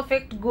of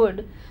perfect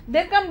good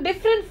there come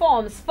different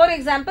forms. For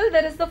example,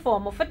 there is the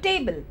form of a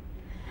table.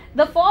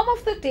 The form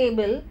of the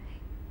table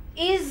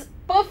is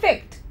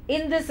perfect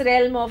in this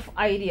realm of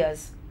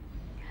ideas,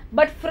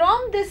 but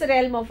from this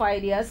realm of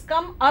ideas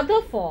come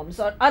other forms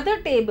or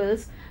other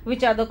tables,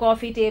 which are the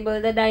coffee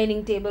table, the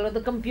dining table, or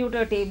the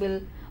computer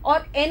table,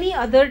 or any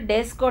other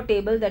desk or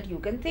table that you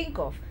can think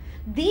of.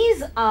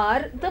 These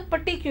are the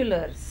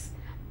particulars.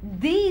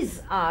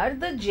 These are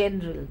the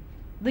general,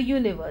 the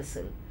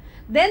universal.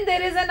 Then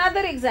there is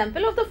another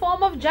example of the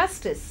form of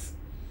justice.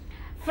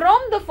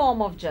 From the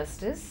form of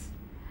justice,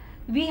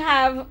 we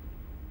have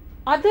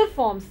other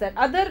forms, that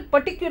other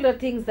particular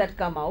things that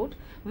come out,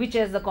 which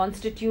is the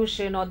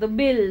constitution or the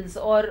bills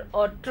or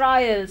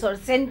trials or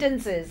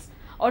sentences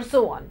or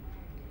so on.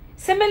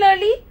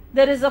 Similarly,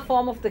 there is a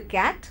form of the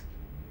cat.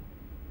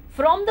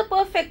 From the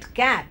perfect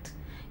cat,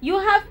 you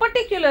have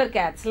particular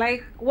cats,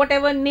 like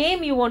whatever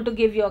name you want to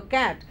give your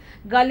cat,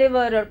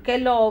 Gulliver or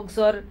Kellogg's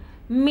or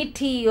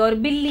Mitty or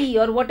Billy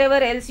or whatever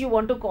else you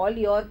want to call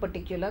your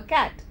particular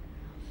cat.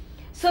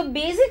 So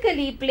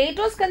basically,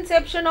 Plato's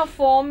conception of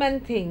form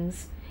and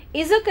things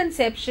is a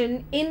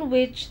conception in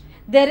which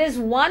there is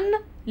one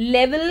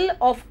level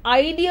of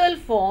ideal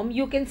form.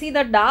 You can see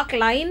the dark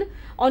line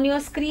on your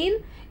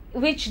screen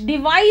which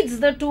divides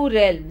the two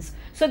realms.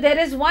 So there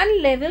is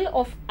one level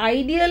of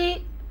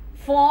ideal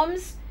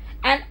forms,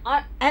 and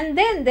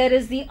then there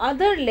is the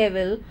other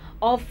level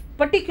of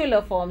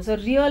particular forms or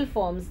real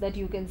forms that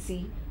you can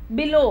see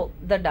below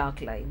the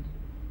dark line.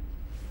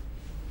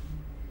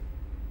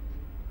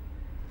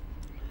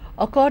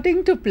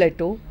 According to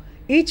Plato,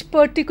 each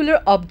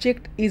particular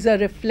object is a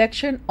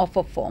reflection of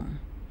a form.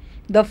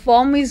 The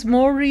form is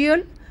more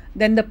real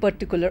than the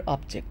particular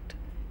object.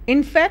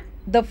 In fact,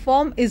 the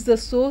form is the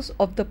source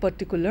of the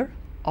particular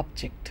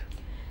object.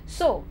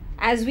 So,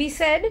 as we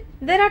said,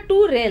 there are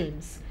two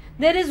realms.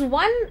 There is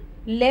one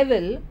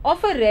level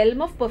of a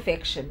realm of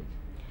perfection.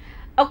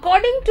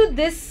 According to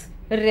this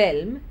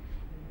realm,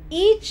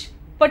 each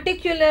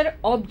particular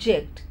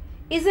object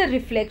is a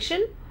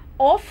reflection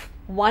of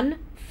one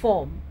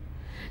form.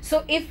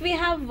 So, if we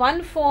have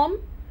one form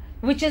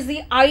which is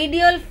the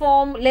ideal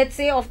form, let's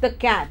say, of the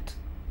cat,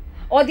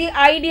 or the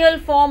ideal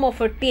form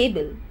of a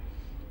table,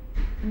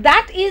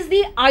 that is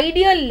the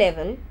ideal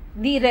level,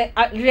 the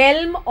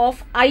realm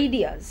of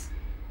ideas.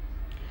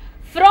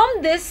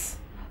 From this,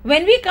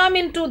 when we come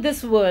into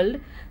this world,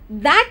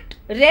 that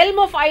realm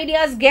of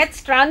ideas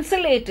gets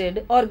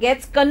translated or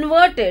gets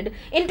converted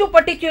into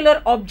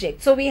particular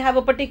objects. So we have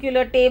a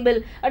particular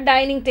table, a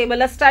dining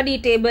table, a study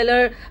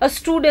table, a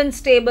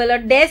student's table, a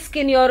desk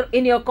in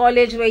your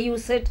college where you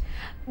sit.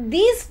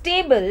 These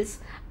tables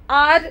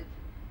are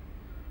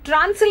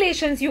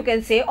translations, you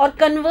can say, or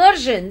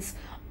conversions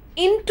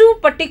into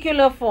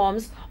particular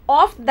forms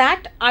of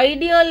that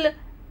ideal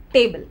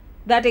table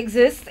that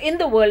exists in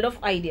the world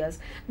of ideas.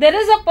 There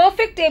is a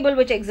perfect table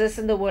which exists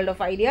in the world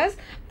of ideas,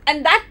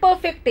 and that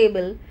perfect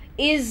table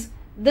is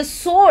the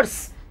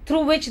source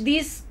through which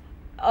these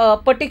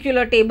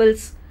particular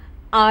tables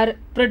are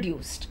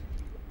produced,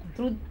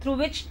 through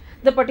which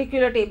the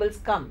particular tables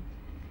come.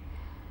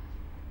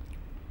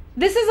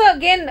 This is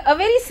again a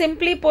very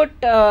simply put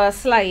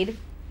slide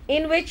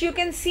in which you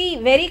can see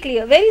very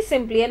clear, very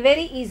simply and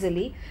very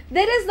easily,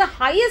 there is the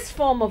highest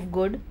form of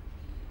good.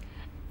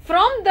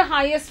 From the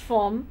highest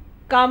form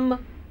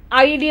come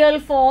ideal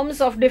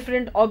forms of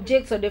different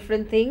objects or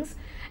different things,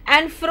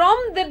 and from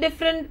the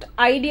different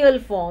ideal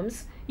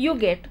forms you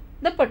get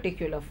the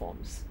particular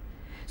forms.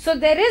 So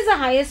there is a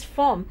highest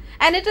form,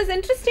 and it is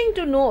interesting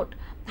to note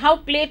how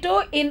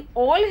Plato in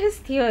all his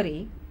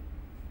theory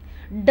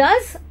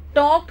does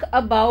talk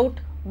about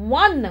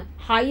one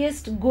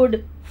highest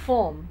good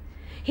form.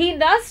 He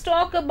does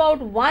talk about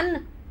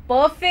one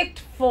perfect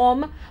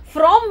form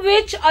from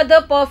which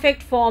other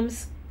perfect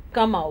forms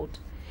come out.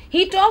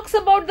 He talks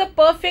about the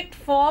perfect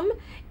form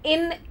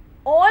in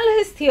all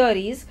his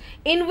theories,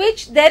 in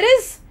which there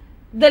is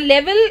the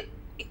level,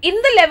 in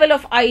the level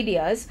of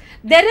ideas,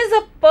 there is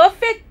a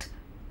perfect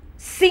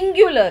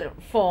singular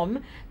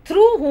form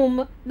through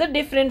whom the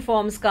different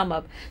forms come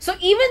up. So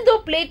even though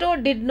Plato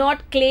did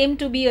not claim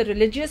to be a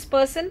religious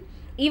person,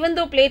 even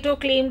though Plato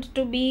claimed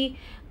to be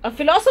a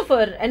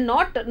philosopher and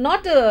not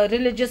a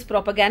religious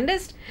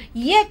propagandist,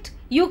 yet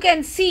you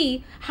can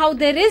see how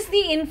there is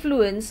the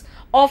influence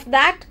of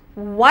that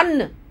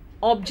one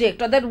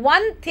object or that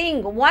one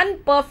thing, one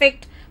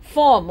perfect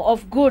form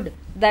of good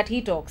that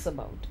he talks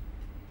about.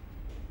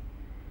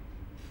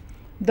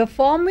 The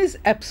form is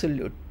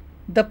absolute.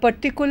 The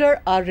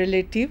particular are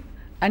relative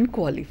and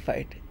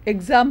qualified.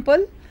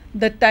 Example,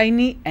 the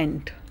tiny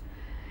ant.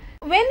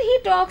 When he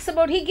talks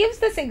about, he gives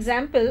this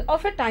example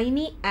of a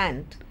tiny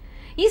ant.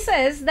 He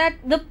says that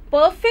the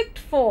perfect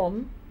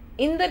form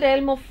in the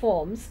realm of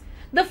forms,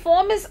 the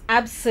form is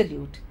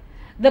absolute.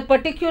 The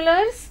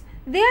particulars,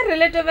 they are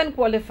relative and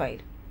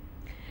qualified.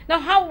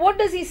 Now, what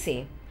does he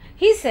say?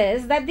 He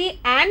says that the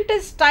ant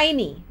is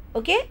tiny.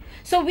 Okay,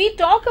 so we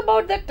talk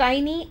about the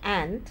tiny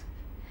ant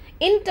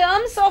in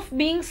terms of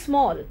being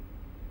small.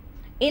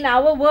 In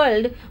our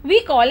world,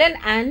 we call an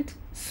ant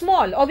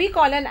small or we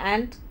call an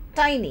ant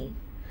tiny.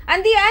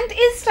 And the ant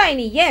is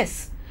tiny,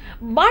 yes,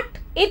 but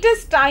it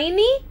is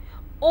tiny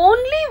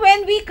only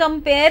when we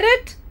compare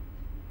it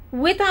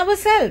with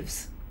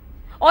ourselves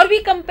or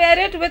we compare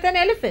it with an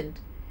elephant.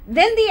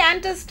 Then the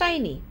ant is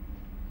tiny.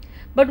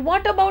 But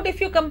what about if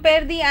you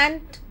compare the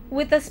ant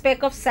with a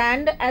speck of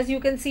sand, as you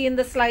can see in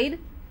the slide?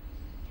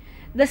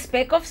 The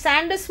speck of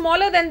sand is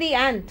smaller than the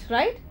ant,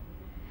 right?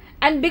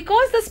 And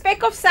because the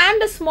speck of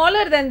sand is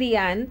smaller than the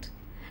ant,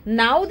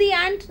 now the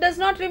ant does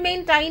not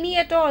remain tiny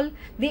at all.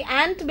 The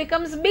ant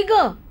becomes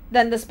bigger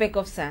than the speck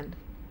of sand.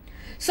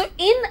 So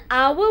in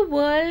our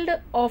world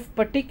of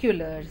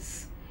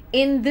particulars,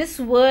 in this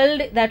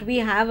world that we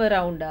have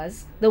around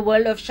us, the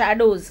world of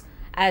shadows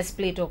as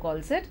Plato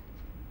calls it,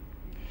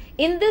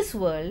 in this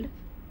world,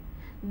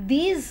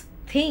 these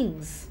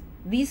things,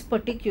 these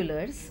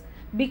particulars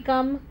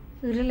become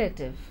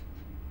relative.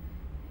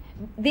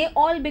 They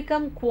all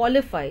become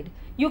qualified.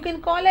 You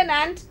can call an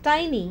ant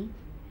tiny,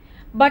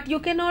 but you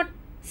cannot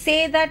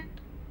say that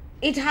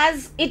it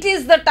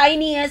is the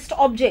tiniest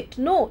object.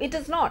 No, it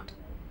is not.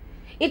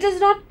 It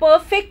is not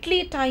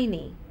perfectly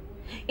tiny.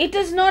 It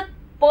is not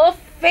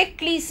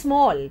perfectly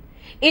small.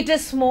 It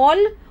is small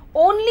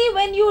only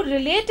when you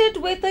relate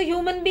it with a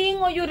human being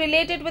or you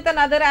relate it with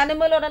another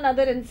animal or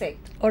another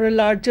insect. Or a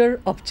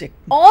larger object.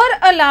 Or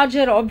a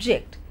larger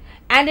object.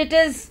 And it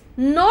is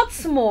not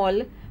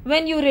small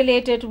when you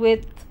relate it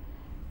with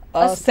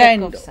a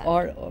speck of sand.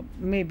 Or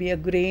maybe a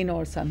grain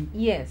or something.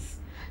 Yes.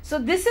 So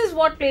this is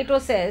what Plato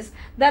says,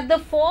 that the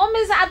form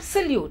is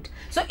absolute.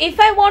 So if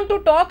I want to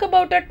talk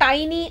about a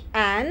tiny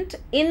ant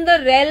in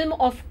the realm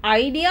of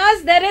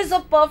ideas, there is a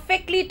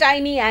perfectly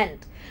tiny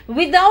ant.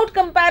 Without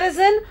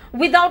comparison,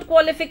 without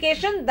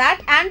qualification,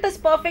 that ant is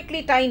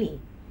perfectly tiny.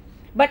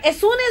 But as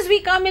soon as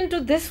we come into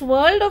this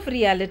world of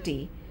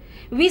reality,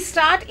 we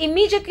start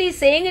immediately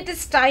saying it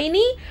is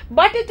tiny,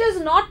 but it is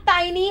not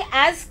tiny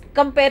as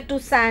compared to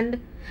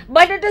sand,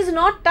 but it is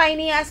not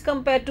tiny as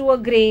compared to a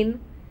grain.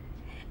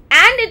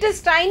 And it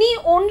is tiny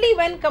only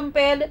when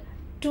compared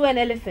to an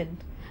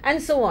elephant,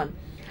 and so on.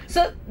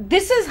 So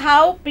this is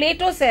how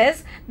Plato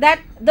says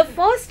that the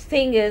first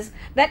thing is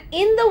that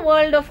in the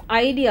world of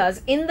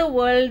ideas, in the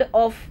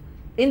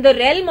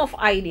realm of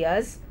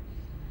ideas,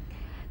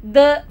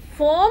 the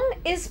form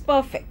is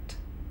perfect.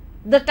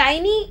 The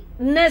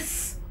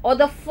tininess or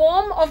the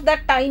form of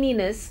that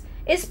tininess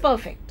is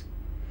perfect.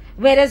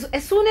 Whereas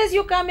as soon as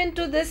you come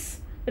into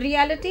this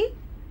reality,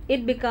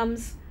 it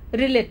becomes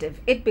relative,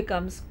 it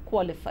becomes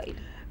qualified.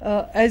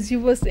 As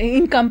you were saying,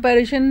 in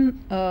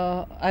comparison,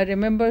 I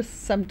remember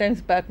sometimes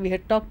back we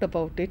had talked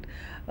about it,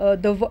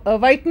 the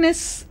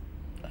whiteness.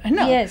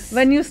 Yes.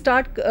 When you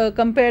start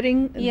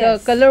comparing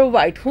Yes. the color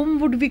white, whom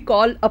would we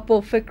call a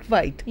perfect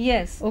white?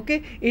 Yes.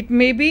 Okay, it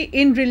may be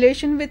in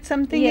relation with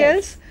something Yes.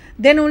 else.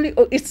 Then only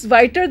it's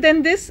whiter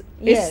than this,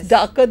 Yes. it's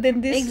darker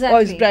than this, or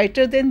Exactly. it's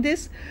brighter than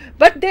this.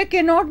 But there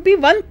cannot be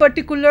one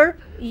particular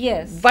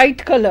Yes.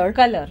 white color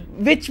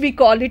which we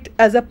call it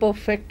as a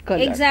perfect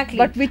color. Exactly.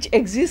 But which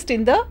exists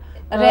in the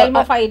Realm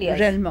of ideas.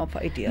 Realm of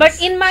ideas.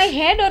 But in my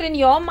head or in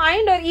your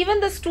mind or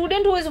even the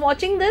student who is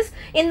watching this,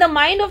 in the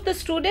mind of the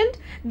student,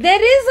 there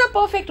is a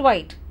perfect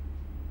white.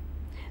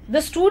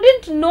 The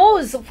student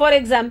knows, for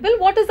example,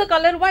 what is the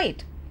color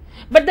white.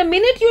 But the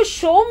minute you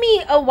show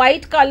me a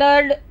white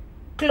colored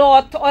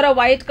cloth or a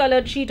white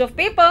colored sheet of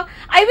paper,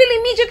 I will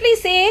immediately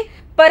say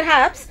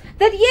perhaps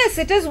that yes,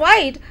 it is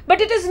white, but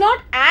it is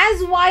not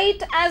as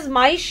white as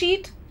my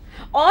sheet.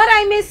 Or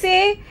I may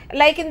say,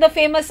 like in the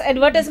famous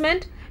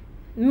advertisement,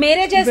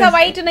 मेरे जैसा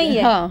white नहीं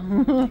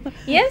है.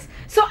 Yes,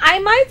 so I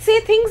might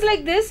say things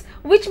like this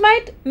which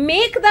might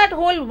make that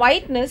whole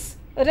whiteness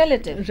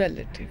relative.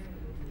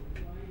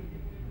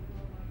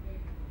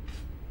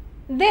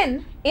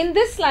 Then in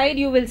this slide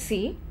you will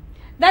see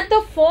that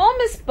the form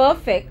is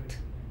perfect.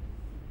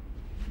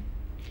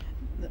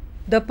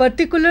 The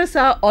particulars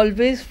are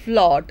always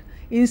flawed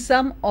in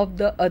some of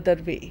the other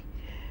way.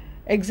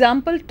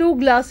 Example, 2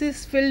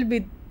 glasses filled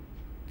with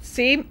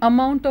same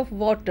amount of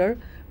water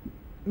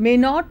may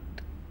not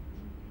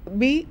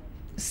be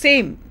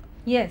same.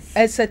 Yes.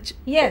 As such.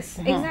 Yes,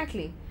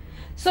 exactly.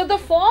 So the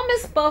form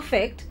is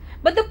perfect,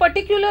 but the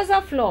particulars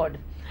are flawed.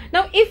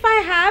 Now, if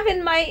I have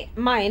in my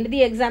mind,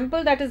 the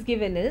example that is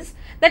given is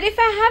that if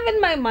I have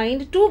in my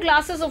mind 2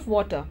 glasses of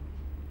water,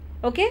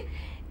 okay,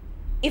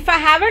 if I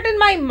have it in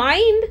my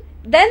mind,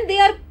 then they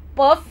are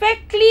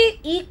perfectly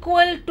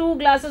equal 2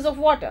 glasses of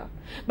water.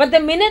 But the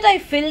minute I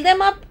fill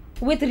them up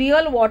with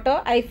real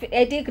water, I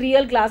take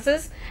real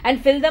glasses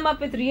and fill them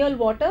up with real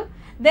water,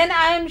 then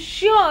I am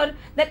sure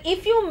that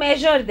if you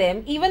measure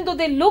them, even though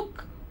they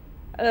look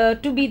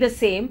to be the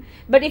same,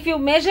 but if you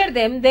measure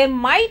them, there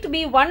might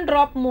be 1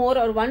 drop more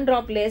or 1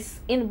 drop less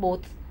in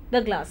both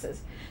the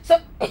glasses. So,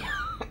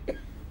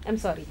 I'm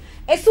sorry.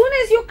 As soon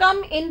as you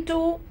come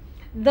into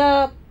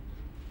the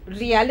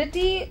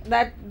reality,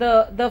 that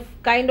the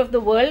kind of the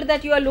world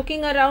that you are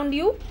looking around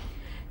you,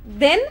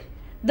 then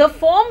the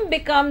form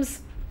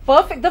becomes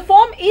perfect. The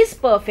form is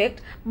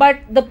perfect, but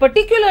the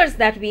particulars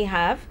that we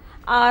have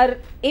are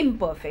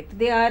imperfect.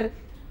 They are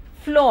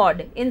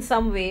flawed in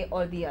some way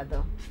or the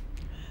other.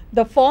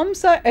 The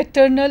forms are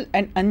eternal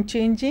and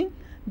unchanging.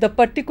 The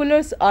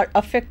particulars are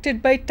affected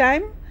by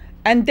time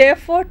and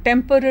therefore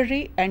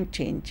temporary and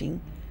changing.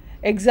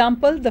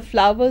 Example, the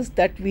flowers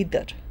that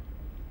wither.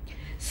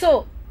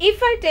 So,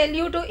 if I tell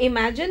you to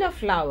imagine a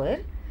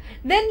flower,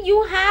 then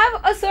you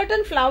have a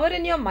certain flower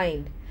in your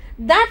mind.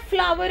 That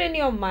flower in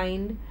your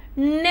mind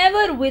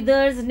never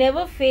withers,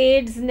 never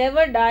fades,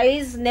 never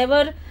dies,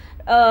 never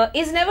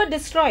is never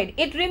destroyed.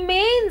 It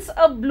remains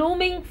a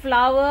blooming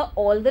flower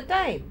all the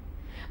time.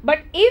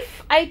 But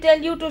if I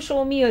tell you to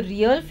show me a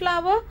real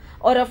flower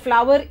or a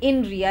flower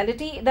in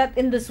reality, that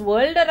in this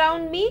world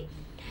around me,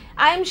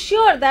 I am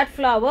sure that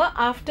flower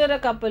after a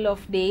couple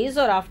of days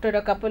or after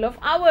a couple of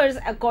hours,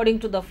 according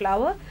to the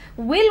flower,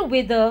 will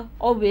wither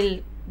or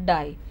will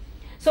die.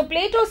 So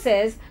Plato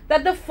says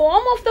that the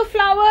form of the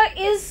flower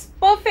is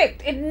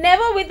perfect. It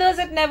never withers,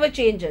 it never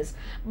changes.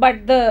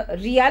 But the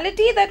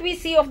reality that we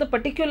see of the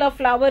particular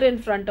flower in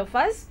front of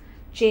us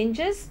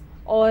changes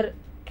or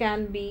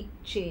can be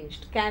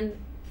changed, can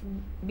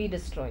be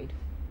destroyed.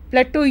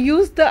 Plato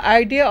used the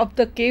idea of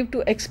the cave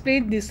to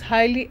explain this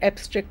highly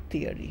abstract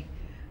theory.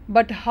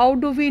 But how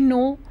do we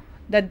know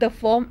that the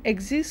form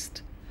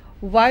exists?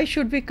 Why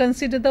should we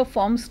consider the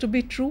forms to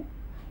be true?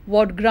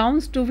 What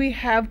grounds do we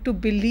have to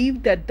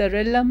believe that the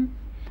realm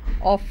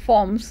of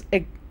forms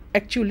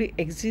actually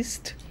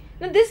exist?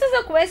 Now, this is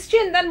a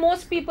question that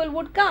most people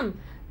would come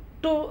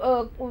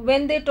to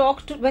when they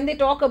talk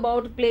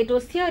about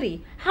Plato's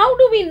theory. How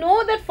do we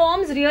know that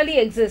forms really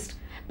exist?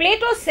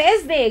 Plato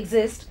says they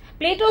exist.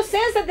 Plato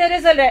says that there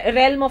is a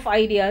realm of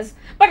ideas.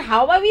 But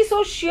how are we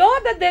so sure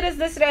that there is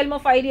this realm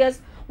of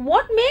ideas?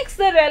 What makes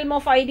the realm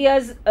of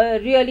ideas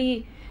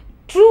really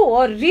true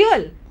or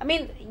real? I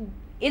mean,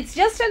 it's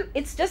just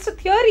a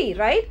theory,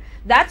 right?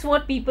 That's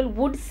what people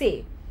would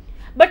say.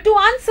 But to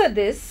answer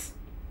this,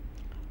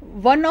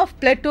 one of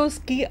Plato's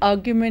key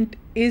argument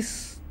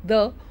is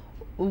the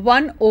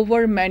one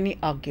over many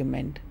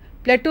argument.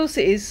 Plato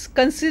says,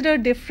 consider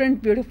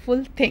different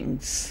beautiful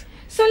things.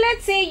 So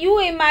let's say you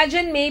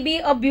imagine maybe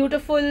a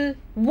beautiful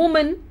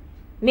woman.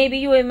 Maybe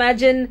you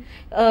imagine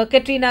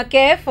Katrina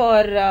Kaif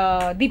or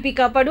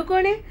Deepika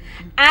Padukone,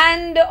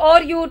 and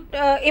or you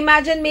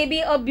imagine maybe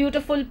a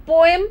beautiful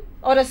poem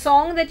or a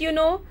song that you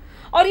know,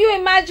 or you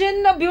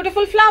imagine a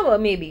beautiful flower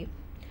maybe.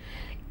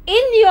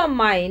 In your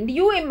mind,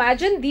 you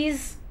imagine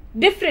these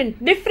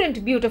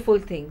different beautiful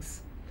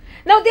things.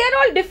 Now they are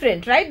all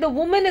different, right? The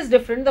woman is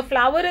different, the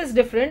flower is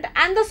different,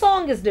 and the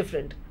song is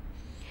different.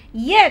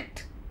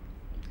 Yet,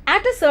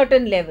 at a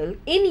certain level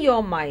in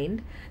your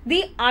mind,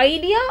 the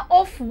idea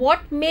of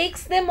what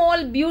makes them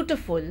all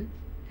beautiful,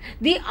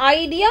 the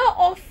idea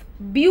of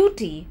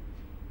beauty,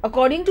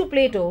 according to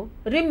Plato,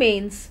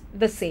 remains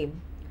the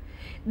same.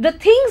 The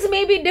things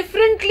may be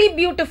differently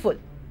beautiful.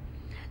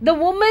 The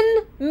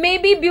woman may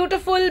be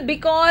beautiful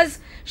because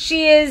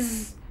she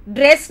is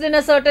dressed in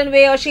a certain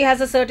way, or she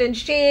has a certain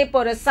shape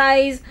or a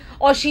size,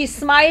 or she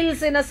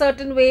smiles in a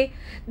certain way.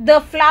 The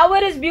flower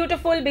is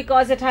beautiful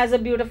because it has a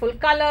beautiful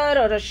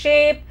color or a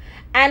shape,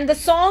 and the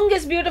song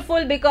is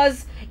beautiful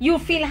because you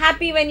feel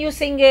happy when you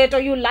sing it, or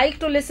you like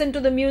to listen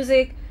to the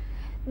music.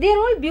 They are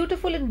all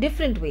beautiful in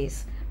different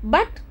ways,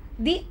 but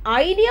the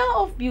idea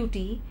of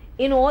beauty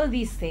in all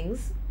these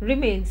things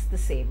remains the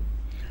same.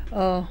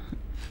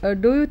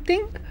 Do you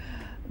think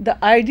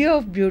the idea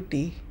of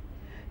beauty,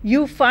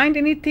 you find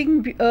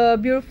anything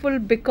beautiful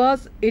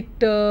because it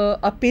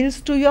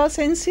appeals to your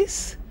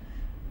senses?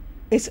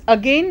 It's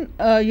again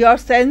your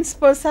sense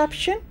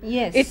perception.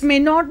 Yes. It may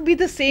not be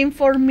the same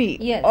for me.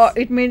 Yes. Or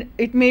it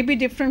may be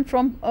different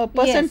from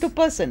person to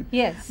person.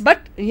 Yes.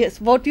 But yes,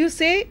 what you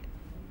say,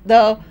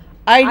 the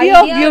idea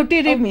of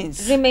beauty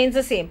remains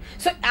the same.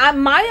 So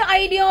my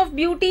idea of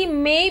beauty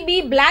may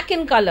be black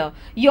in color.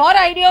 Your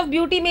idea of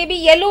beauty may be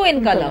yellow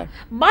in color.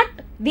 But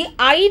the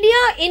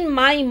idea in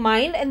my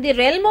mind and the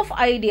realm of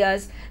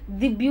ideas,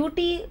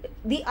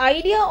 the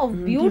idea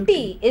of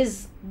beauty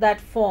is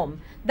that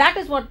form. That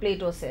is what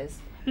Plato says.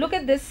 Look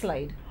at this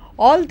slide.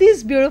 All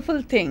these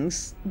beautiful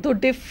things, though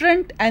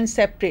different and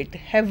separate,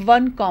 have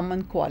one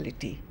common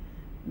quality.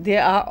 They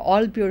are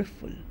all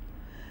beautiful.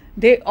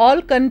 They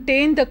all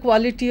contain the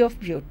quality of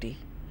beauty.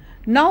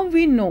 Now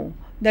we know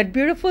that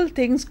beautiful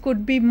things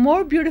could be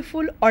more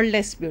beautiful or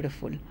less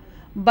beautiful,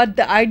 but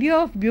the idea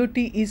of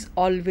beauty is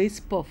always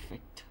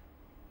perfect.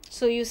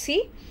 So you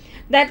see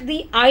that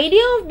the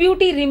idea of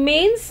beauty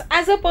remains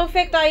as a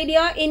perfect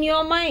idea in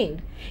your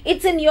mind.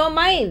 It's in your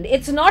mind.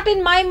 It's not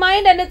in my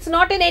mind, and it's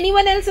not in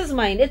anyone else's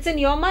mind. It's in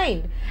your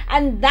mind.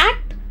 And that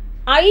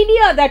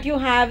idea that you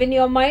have in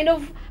your mind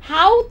of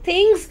how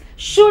things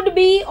should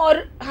be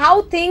or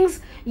how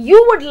things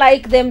you would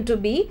like them to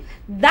be,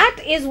 that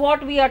is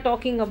what we are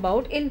talking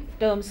about in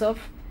terms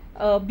of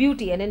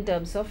beauty and in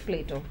terms of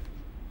Plato.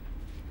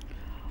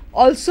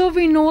 Also,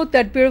 we know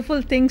that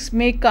beautiful things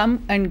may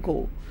come and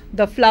go.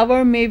 The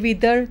flower may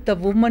wither, the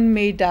woman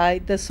may die,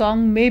 the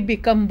song may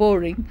become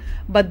boring,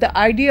 but the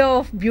idea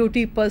of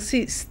beauty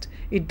persists.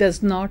 It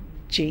does not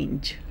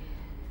change.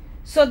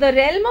 So the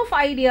realm of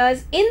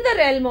ideas, in the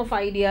realm of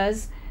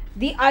ideas,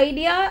 the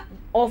idea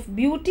of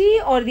beauty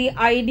or the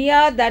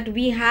idea that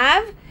we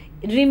have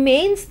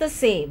remains the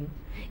same.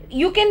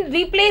 You can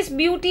replace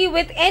beauty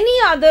with any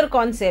other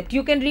concept.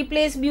 You can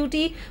replace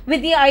beauty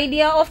with the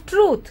idea of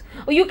truth,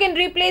 or you can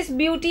replace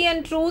beauty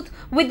and truth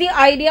with the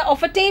idea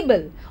of a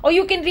table, or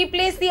you can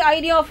replace the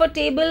idea of a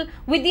table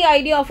with the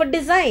idea of a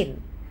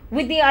design,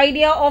 with the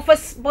idea of a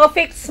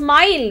perfect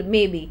smile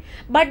maybe.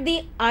 But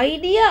the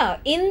idea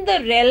in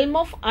the realm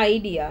of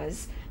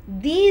ideas,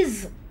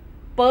 these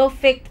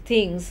perfect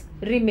things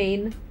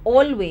remain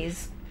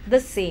always the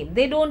same.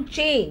 They don't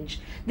change.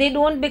 They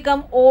don't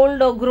become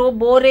old or grow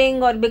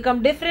boring or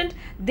become different.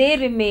 They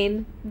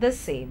remain the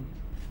same.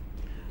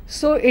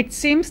 So it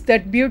seems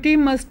that beauty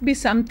must be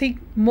something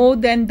more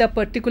than the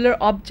particular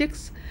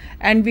objects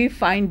and we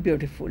find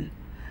beautiful.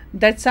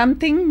 That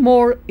something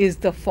more is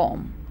the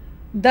form.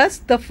 Thus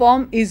the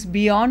form is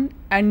beyond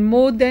and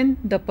more than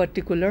the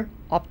particular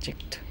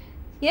object.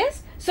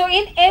 Yes. So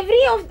in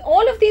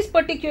all of these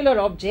particular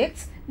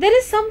objects, there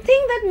is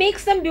something that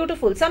makes them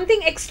beautiful,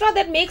 something extra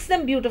that makes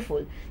them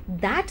beautiful.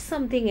 That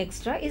something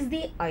extra is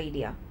the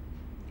idea.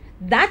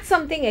 That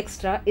something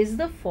extra is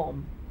the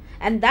form.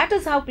 And that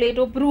is how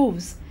Plato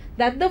proves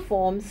that the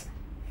forms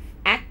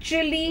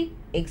actually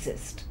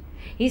exist.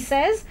 He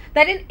says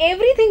that in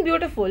everything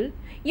beautiful,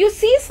 you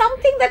see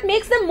something that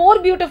makes them more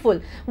beautiful.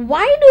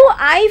 Why do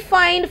I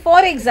find,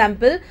 for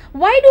example,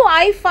 why do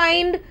I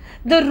find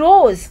the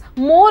rose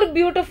more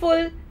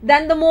beautiful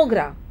than the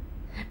mogra?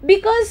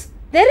 Because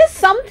there is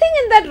something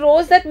in that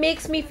rose that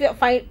makes me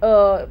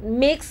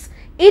makes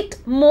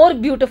it more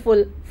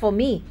beautiful for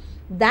me.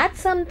 That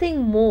something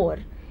more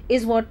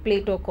is what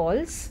Plato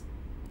calls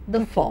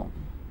the form.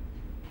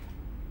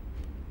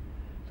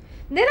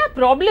 There are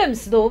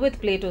problems though with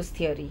Plato's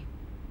theory.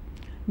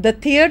 The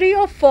theory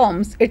of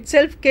forms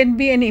itself can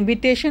be an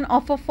imitation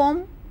of a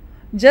form,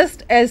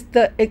 just as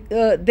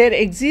there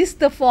exist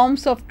the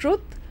forms of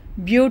truth,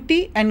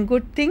 beauty and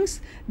good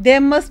things. There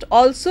must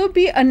also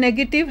be a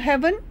negative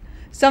heaven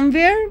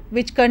somewhere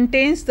which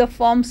contains the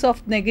forms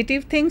of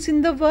negative things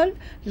in the world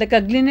like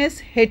ugliness,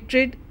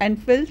 hatred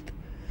and filth.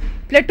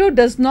 Plato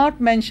does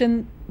not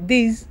mention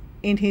these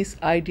in his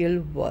ideal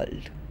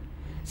world.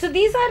 So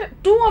these are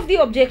two of the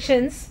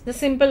objections, the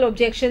simple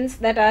objections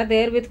that are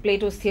there with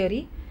Plato's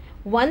theory.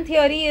 One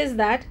theory is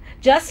that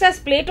just as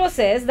Plato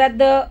says that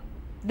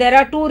there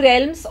are two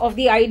realms of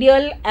the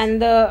ideal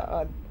and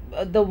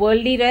the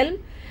worldly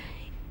realm,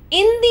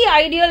 in the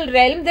ideal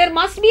realm there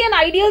must be an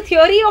ideal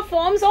theory of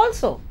forms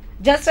also.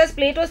 Just as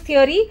Plato's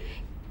theory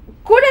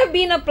could have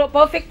been a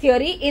perfect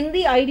theory in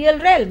the ideal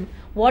realm.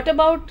 What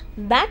about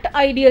that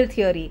ideal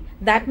theory?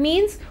 That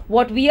means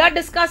what we are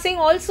discussing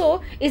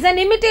also is an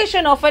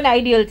imitation of an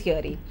ideal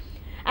theory.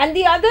 And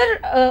the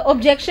other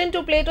objection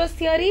to Plato's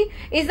theory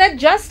is that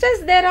just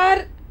as there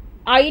are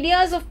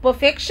ideas of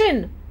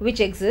perfection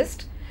which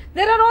exist,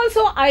 there are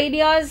also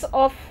ideas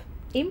of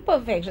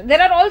imperfection.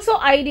 There are also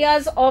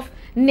ideas of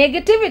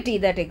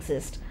negativity that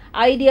exist.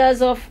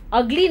 Ideas of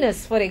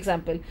ugliness, for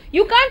example.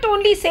 You can't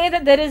only say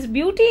that there is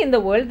beauty in the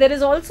world, there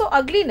is also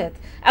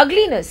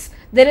ugliness.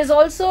 There is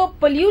also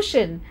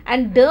pollution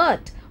and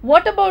dirt.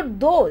 What about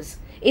those?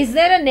 Is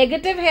there a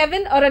negative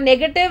heaven or a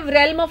negative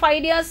realm of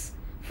ideas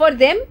for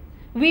them?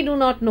 We do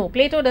not know.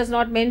 Plato does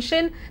not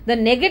mention the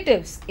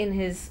negatives in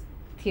his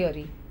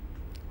theory.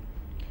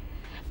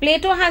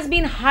 Plato has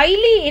been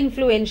highly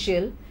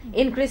influential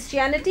in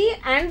Christianity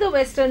and the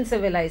Western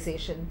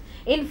civilization.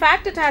 In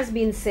fact, it has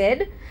been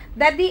said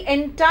that the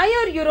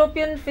entire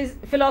European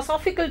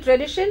philosophical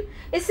tradition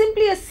is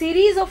simply a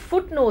series of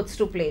footnotes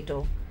to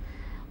Plato.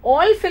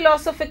 All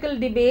philosophical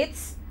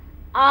debates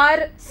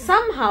are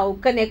somehow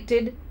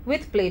connected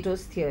with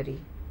Plato's theory.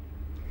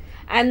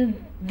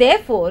 And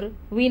therefore,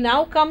 we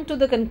now come to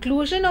the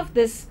conclusion of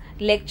this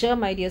lecture,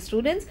 my dear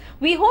students.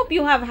 We hope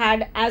you have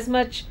had as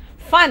much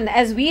fun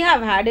as we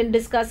have had in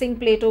discussing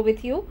Plato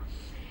with you.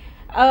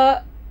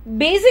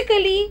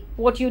 Basically,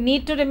 what you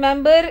need to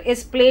remember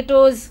is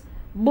Plato's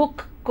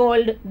book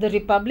called The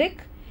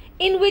Republic,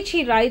 in which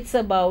he writes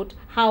about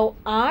how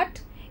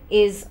art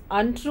is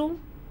untrue,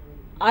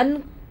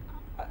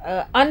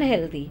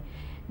 unhealthy,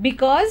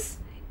 because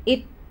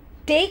it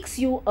takes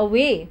you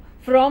away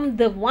from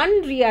the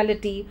one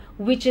reality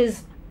which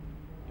is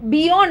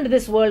beyond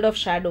this world of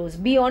shadows,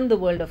 beyond the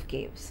world of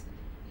caves.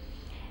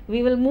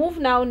 We will move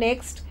now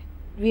next.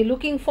 We are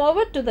looking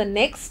forward to the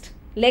next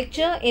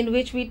lecture in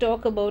which we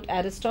talk about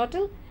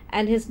Aristotle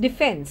and his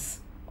defense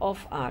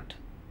of art.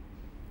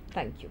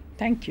 Thank you.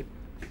 Thank you.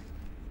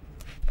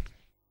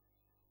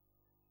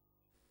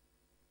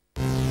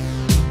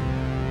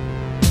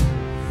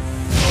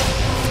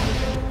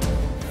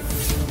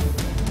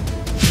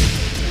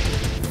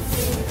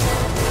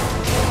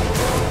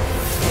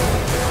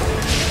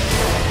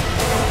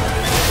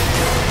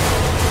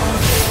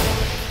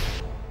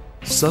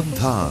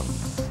 Sandhan.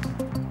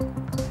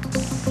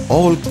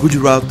 All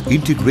Gujarat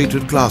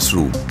Integrated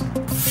Classroom.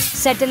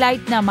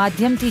 સેટેલાઇટના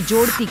માધ્યમથી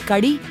જોડતી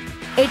કડી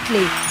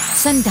એટલે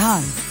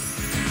સંધાન.